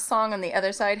last song on the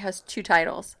other side has 2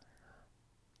 titles.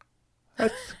 I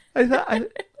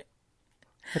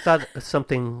thought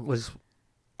something was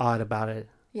odd about it.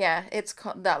 Yeah, it's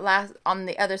called that last on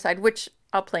the other side, which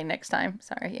I'll play next time.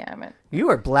 Sorry, yeah, I meant. You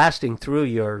are blasting through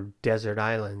your desert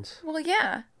islands. Well,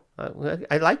 yeah.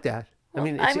 I like that. Well,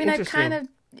 it's interesting. I've kind of,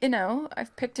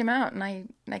 I've picked him out, and I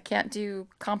can't do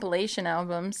compilation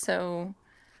albums, so,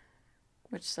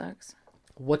 which sucks.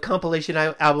 What compilation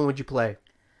album would you play?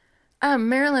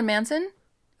 Marilyn Manson.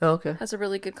 Oh, okay. Has a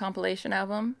really good compilation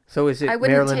album. So is it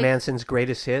Marilyn Manson's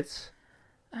greatest hits?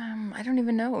 I don't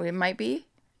even know. It might be.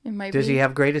 Does he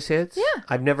have greatest hits? Yeah.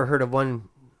 I've never heard of one.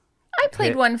 I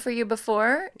played one for you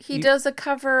before. He does a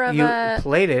cover of You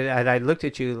played it, and I looked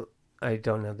at you. I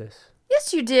don't know this.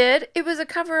 Yes, you did. It was a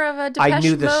cover of a Depeche Mode. I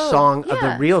knew the song of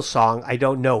the real song. I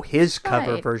don't know his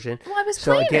cover version. Well, I was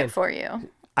playing it for you.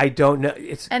 I don't know.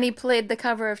 And he played the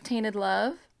cover of Tainted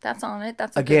Love. That's on it.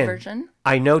 That's a good version.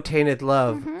 I know Tainted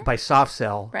Love by Soft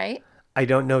Cell. Right. I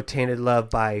don't know Tainted Love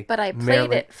by But I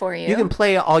played it for you. You can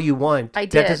play it all you want. I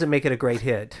did. That doesn't make it a great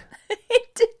hit.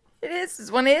 It is.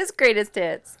 It's one of his greatest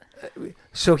hits.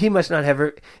 So he must not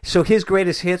have... So his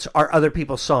greatest hits are other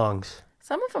people's songs.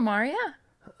 Some of them are, yeah.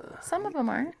 Some of them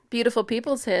are. Beautiful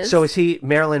People's his. So is he...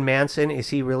 Marilyn Manson, is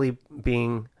he really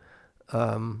being...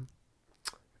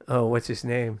 what's his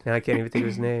name? Now I can't even think of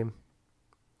his name.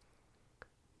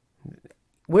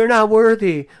 We're not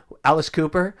worthy. Alice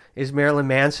Cooper? Is Marilyn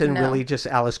Manson really just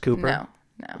Alice Cooper?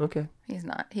 No. Okay. He's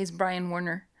not. He's Brian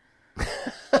Warner.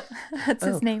 That's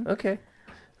his name. Okay.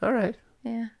 All right.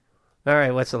 Yeah. All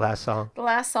right. What's the last song? The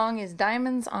last song is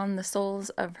Diamonds on the Soles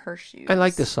of Her Shoes. I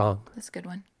like this song. That's a good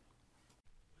one.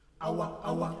 Awa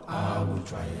awa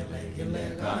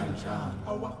awujwayelekile kanjani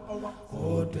awa awa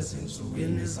kodwa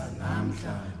zinsukwini zanamhlanje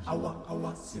awa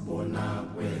awa sibona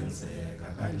kwenzeka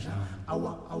kanjani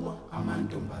awa awa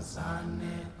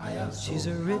amantombazane ayazo. She's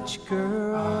a rich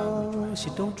girl,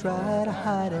 she don't try to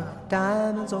hide it.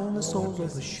 Diamonds on the soles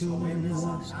of her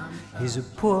shoes. He's a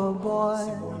poor boy,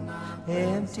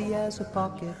 empty as a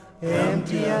pocket.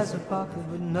 Empty as a pocket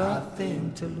with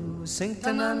nothing to lose. Sing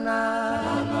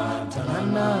ta-na-na,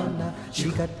 ta-na-na-na. She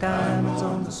got diamonds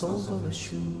on the soles of her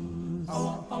shoes.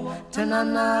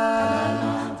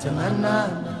 Ta-na-na,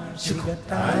 ta-na-na-na. She got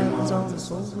diamonds on the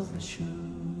soles of her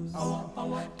shoes.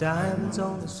 Diamonds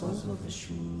on the soles of her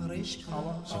shoes.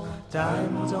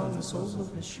 Diamonds on the soles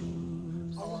of her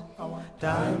shoes.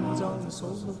 Diamonds on the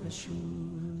soles of her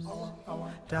shoes.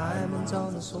 Diamonds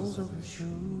on the soles of her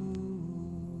shoes.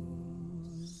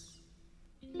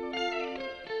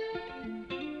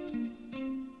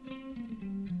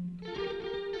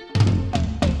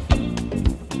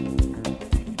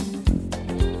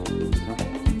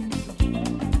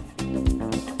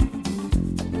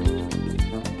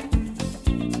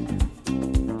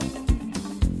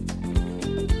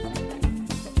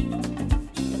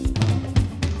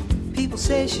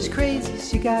 say she's crazy,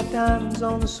 she got diamonds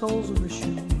on the soles of her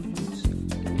shoes.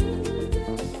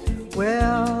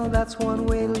 Well, that's one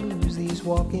way to lose these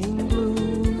walking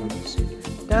blues.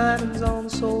 Diamonds on the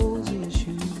soles of your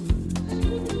shoes.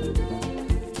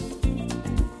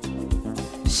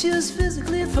 She was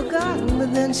physically forgotten,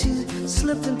 but then she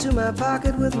slipped into my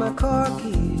pocket with my car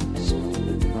keys.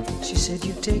 She said,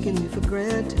 you've taken me for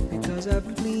granted because I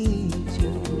please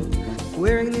you,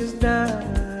 wearing these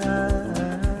diamonds.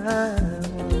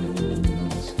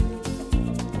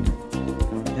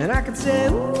 And I could say,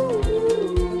 ooh,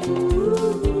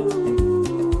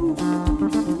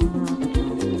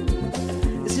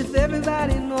 as if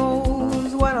everybody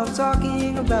knows what I'm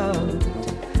talking about.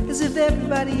 As if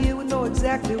everybody here would know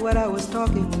exactly what I was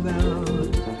talking about.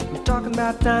 I'm talking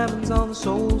about diamonds on the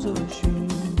soles of her shoes.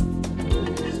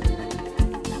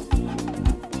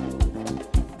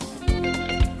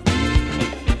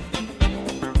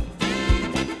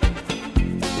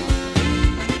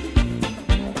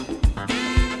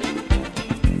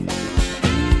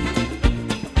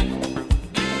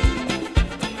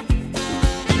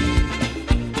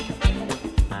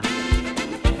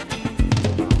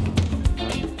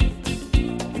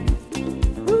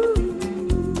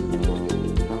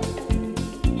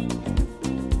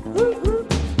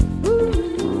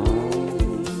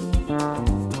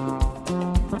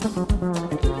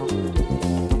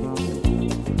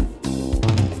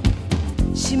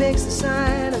 She makes the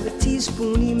sign of a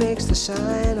teaspoon, he makes the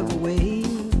sign of a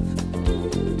wave.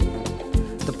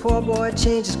 The poor boy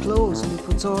changes clothes and he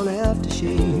puts on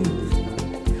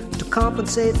aftershave to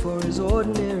compensate for his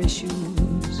ordinary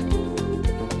shoes.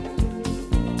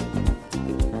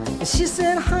 And she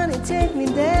said, honey, take me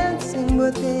dancing,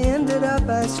 but they ended up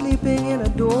by sleeping in a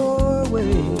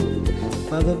doorway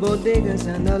by the bodegas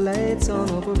and the lights on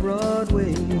over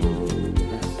Broadway,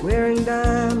 wearing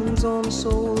diamonds on the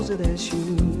soles of their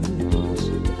shoes.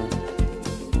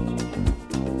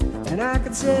 And I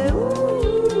could say, ooh,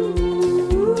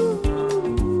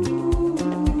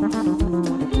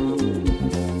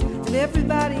 and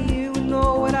everybody here would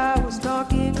know what I was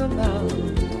talking about.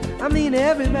 I mean,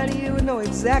 everybody here would know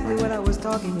exactly what I was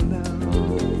talking about.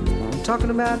 I'm talking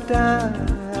about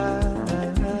diamonds.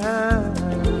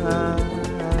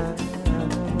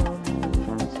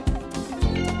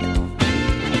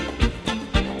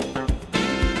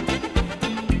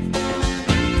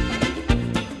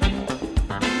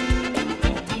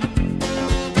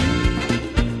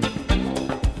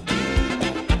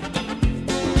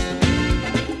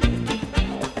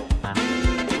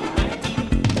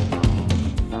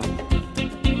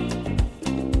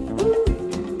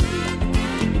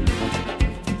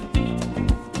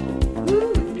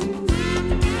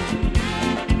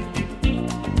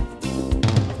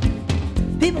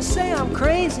 People say I'm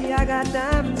crazy, I got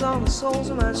diamonds on the soles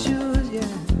of my shoes, yeah.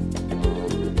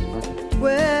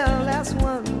 Well, that's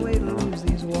one way to lose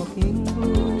these walking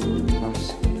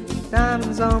blues.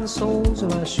 Diamonds on the soles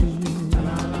of my shoes.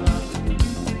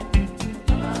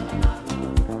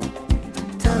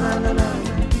 Ta-na-na-na,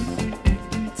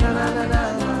 ta-na-na-na,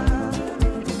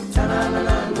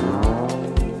 ta-na-na-na,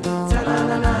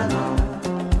 ta-na-na-na,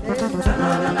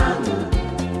 ta-na-na-na.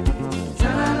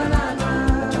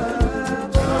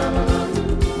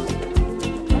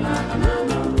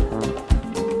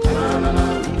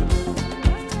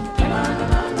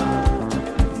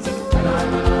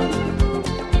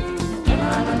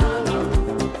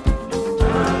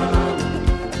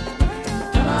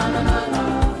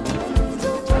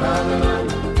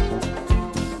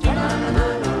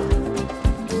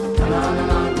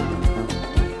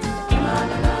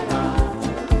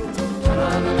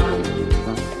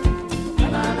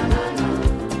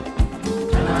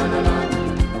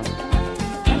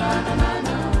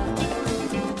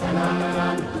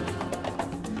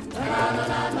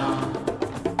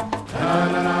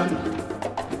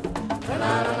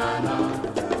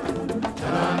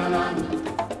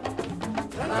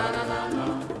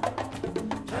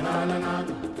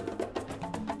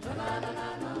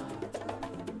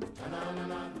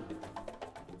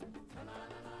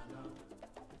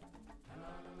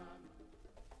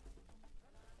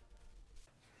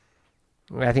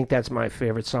 I think that's my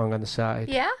favorite song on the side.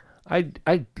 Yeah? I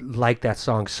like that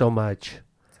song so much.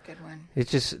 It's a good one. It's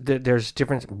just there's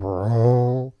different.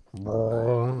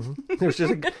 There's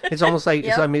just it's almost like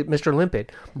it's like Mr.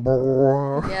 Limpet.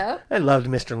 Yeah. I loved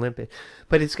Mr. Limpet,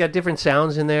 but it's got different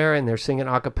sounds in there, and they're singing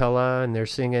a cappella, and they're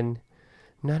singing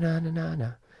na na na na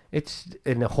na. It's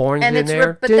and the horns and in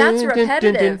there. But that's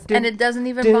repetitive, and it doesn't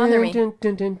even bother me.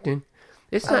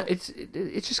 It's not. It's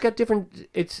just got different.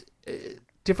 It's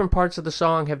different parts of the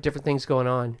song have different things going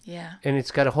on. Yeah. And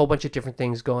it's got a whole bunch of different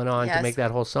things going on to make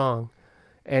that whole song.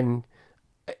 And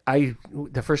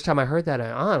the first time I heard that,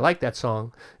 I like that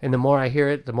song. And the more I hear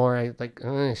it, the more I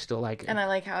still like it. And I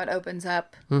like how it opens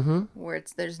up, where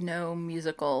there's no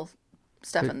musical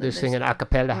stuff in there. They're singing a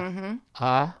cappella.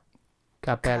 A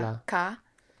cappella. Ka.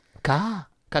 Ka.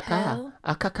 Ka.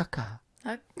 A caca.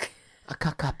 A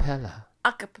cappella.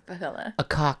 A cappella. A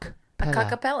cock. A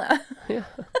cockapella. Yeah.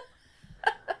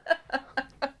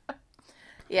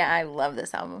 Yeah, I love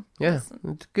this album. Yeah,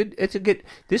 it's good.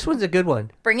 This one's a good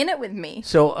one. Bringing it with me.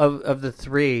 So of the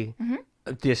three,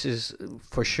 this is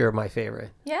for sure my favorite.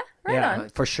 Yeah, right on.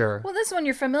 For sure. Well, this one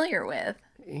you're familiar with.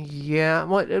 Yeah,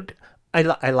 well, I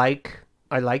like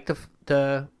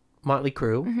the Motley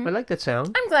Crue. I like that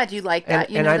sound. I'm glad you like that.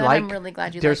 I'm really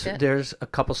glad you liked it. There's a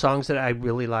couple songs that I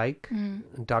really like.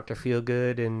 Dr.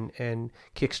 Feelgood and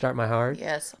Kickstart My Heart.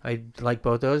 Yes. I like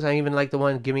both those. I even like the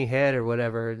one Gimme Head or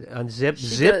whatever. On Zip.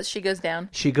 She goes down.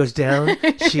 She goes down.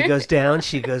 She goes down.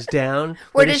 She goes down.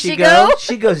 Where does she go?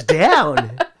 She goes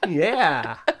down.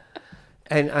 Yeah.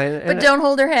 But don't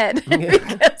hold her head.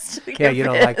 Yeah, you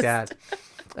don't like that.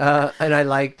 And I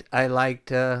liked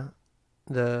the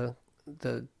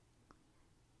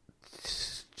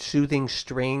soothing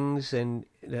strings and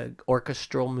the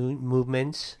orchestral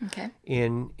movements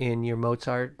in your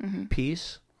Mozart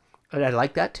piece, and I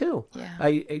like that too. Yeah,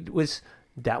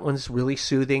 that one's really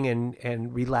soothing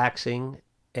and relaxing.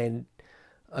 And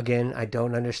again, I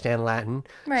don't understand Latin,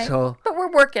 right? So, but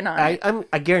we're working on it.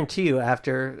 I guarantee you,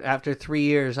 after 3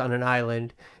 years on an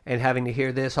island and having to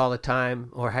hear this all the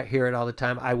time or hear it all the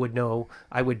time, I would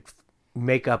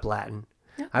make up Latin.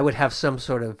 I would have some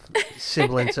sort of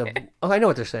semblance of, I know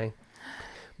what they're saying.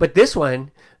 But this one,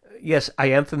 yes, I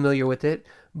am familiar with it,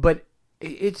 but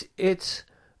it's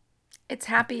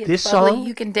happy, it's this bubbly, song,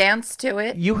 you can dance to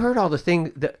it. You heard all the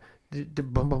thing, the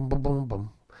boom, boom, boom, boom, boom.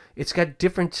 It's got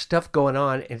different stuff going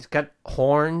on. It's got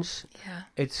horns. Yeah.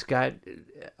 It's got,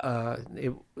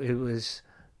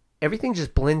 everything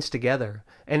just blends together.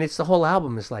 And it's the whole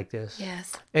album is like this.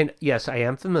 Yes. And yes, I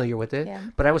am familiar with it. Yeah.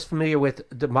 But I was familiar with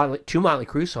the two Motley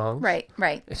Crue songs. Right.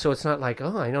 So it's not like,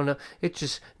 I don't know. It's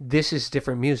just, this is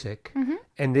different music.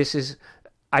 And this is,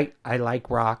 I like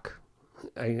rock.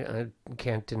 I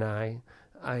can't deny.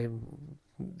 It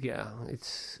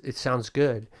sounds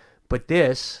good. But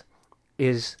this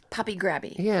is puppy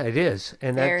grabby. Yeah, it is.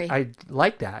 And I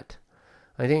like that.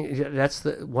 I think that's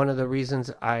one of the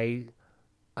reasons I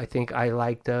think I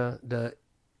like the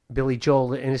Billy Joel,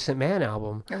 the Innocent Man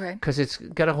album. Okay. Because it's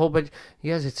got a whole bunch.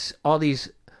 Yes, it's all these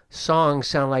songs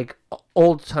sound like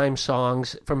old time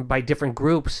songs by different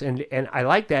groups, and I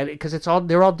like that because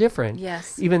they're all different.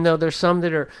 Yes. Even though there's some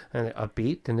that are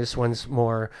upbeat, and this one's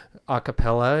more a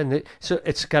cappella, and so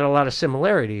it's got a lot of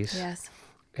similarities. Yes.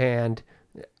 And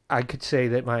I could say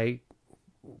that my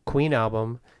Queen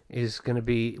album would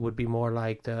be more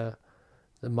like the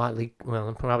Motley,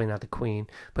 well, probably not the Queen,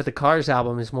 but the Cars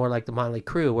album is more like the Motley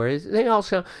Crue, whereas they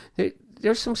also,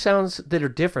 there's some sounds that are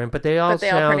different, but they all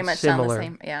sound pretty much similar.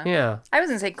 Sound the same. Yeah. I was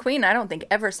going to say Queen, I don't think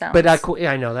ever sounds. But I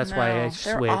know, that's why I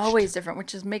switched. They're always different,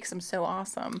 which just makes them so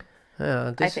awesome.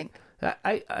 I think.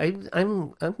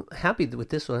 I'm happy with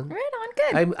this one. Right on,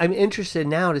 good. I'm interested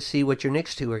now to see what your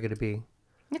next two are going to be.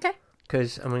 Okay.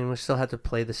 Because, we still have to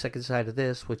play the second side of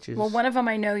this, which is... Well, one of them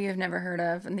I know you've never heard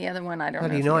of, and the other one I don't know. How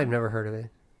do you know I've never heard of it?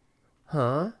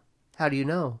 Huh? How do you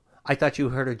know? I thought you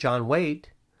heard of John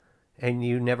Waite, and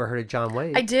you never heard of John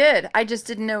Waite. I did. I just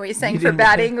didn't know he sang for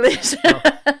Bad English. Oh.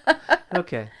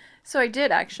 Okay. So I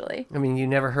did, actually. You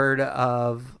never heard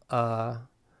of the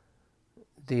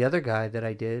other guy that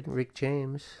I did, Rick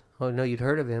James. Oh, no, you'd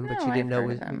heard of him, but you didn't know it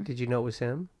was... Did you know it was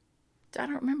him? I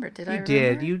don't remember. Did I You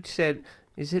remember? did. You said...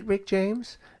 Is it Rick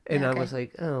James? And okay. I was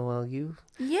like, oh, well, you...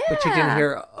 Yeah. But you didn't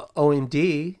hear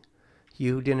OMD.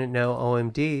 You didn't know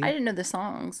OMD. I didn't know the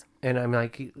songs. And I'm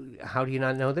like, how do you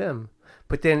not know them?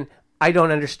 But then I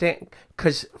don't understand.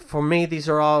 Because for me, these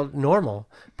are all normal.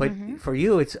 But for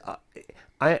you, it's...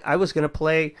 I was going to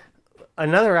play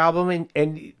another album,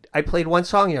 and I played one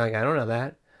song. You're like, I don't know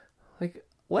that. Like,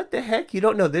 what the heck? You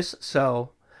don't know this?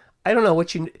 So, I don't know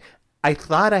what you... I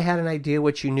thought I had an idea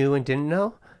what you knew and didn't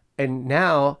know. And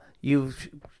now you've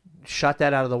shot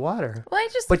that out of the water. Well,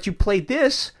 But you played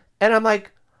this, and I'm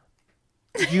like,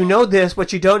 you know this,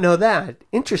 but you don't know that.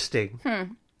 Interesting. I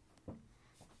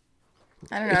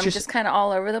don't know. I'm just kind of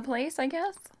all over the place, I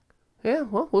guess. Yeah,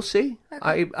 well, we'll see.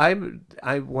 Okay. I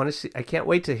want to see. I can't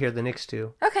wait to hear the next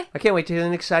two. Okay. I can't wait to hear the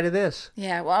next side of this.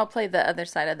 Yeah, well, I'll play the other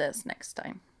side of this next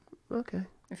time. Okay.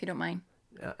 If you don't mind.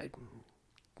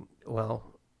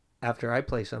 Well, after I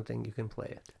play something, you can play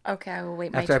it. Okay, I will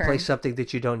wait my after turn. I play something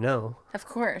that you don't know. Of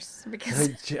course,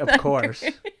 because Of course.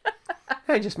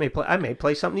 I may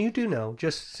play something you do know,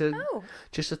 just to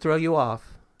throw you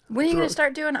off. When are you going to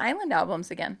start doing island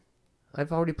albums again?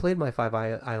 I've already played my 5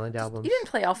 island albums. You didn't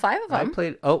play all 5 of them.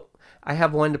 I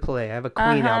have one to play. I have a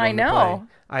Queen album I know. to play.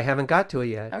 I haven't got to it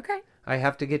yet. Okay. I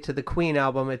have to get to the Queen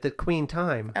album at the Queen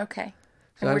time. Okay.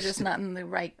 So and we're just not in the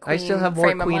right Queen I still have more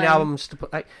frame Queen albums to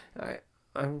play. I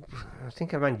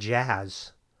think I'm on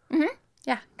jazz. Mm-hmm.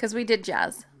 Yeah, because we did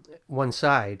jazz. One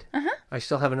side. Uh-huh. I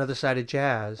still have another side of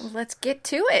jazz. Well, let's get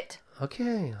to it.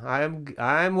 Okay.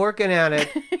 I'm working at it.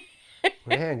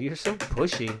 Man, you're so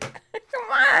pushy.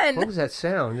 Come on. What was that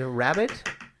sound? A rabbit?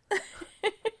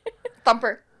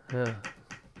 Thumper.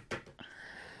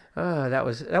 That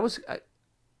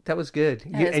was good.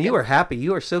 You were happy.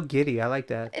 You were so giddy. I like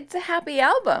that. It's a happy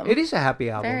album. It is a happy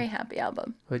album. Very happy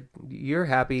album. But you're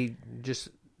happy just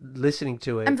listening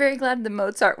to it. I'm very glad the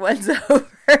Mozart one's over.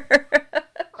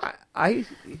 I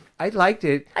liked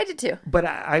it. I did too. But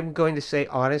I'm going to say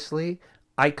honestly,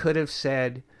 I could have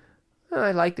said,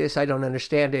 I like this. I don't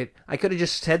understand it. I could have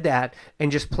just said that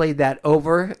and just played that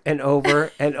over and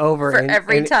over and over.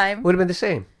 every time. It would have been the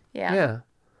same. Yeah. Yeah.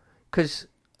 But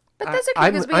that's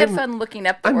okay because we had fun looking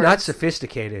up the I'm words. not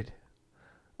sophisticated.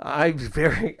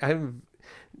 I'm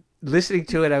listening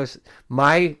to it. I was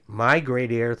my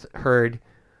great ear heard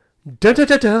da da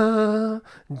da da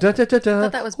da da da da. I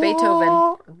thought that was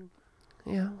Beethoven.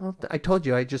 Yeah, well, I told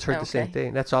you. I just heard the same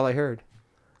thing. That's all I heard.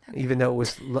 Okay. Even though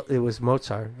it was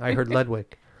Mozart, I heard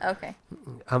Ludwig. Okay.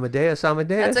 Amadeus.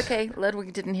 That's okay.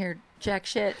 Ludwig didn't hear jack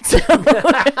shit. So.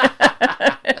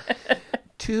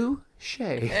 Touche.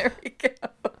 There we go.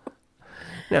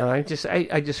 No, I just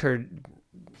heard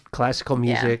classical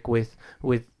music with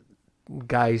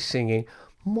guys singing.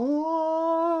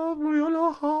 I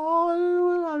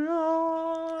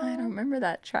don't remember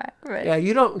that track. But... Yeah,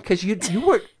 you don't, because you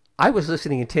were. I was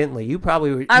listening intently. You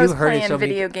probably were. I was heard playing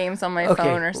video games on my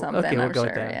phone or something. Okay, we'll I'm go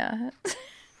sure. with that.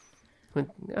 Yeah.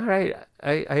 All right,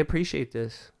 I appreciate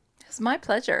this. It's my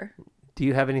pleasure. Do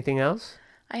you have anything else?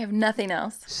 I have nothing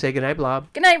else. Say goodnight,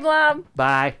 Blob. Good night, Blob.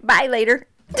 Bye. Bye later.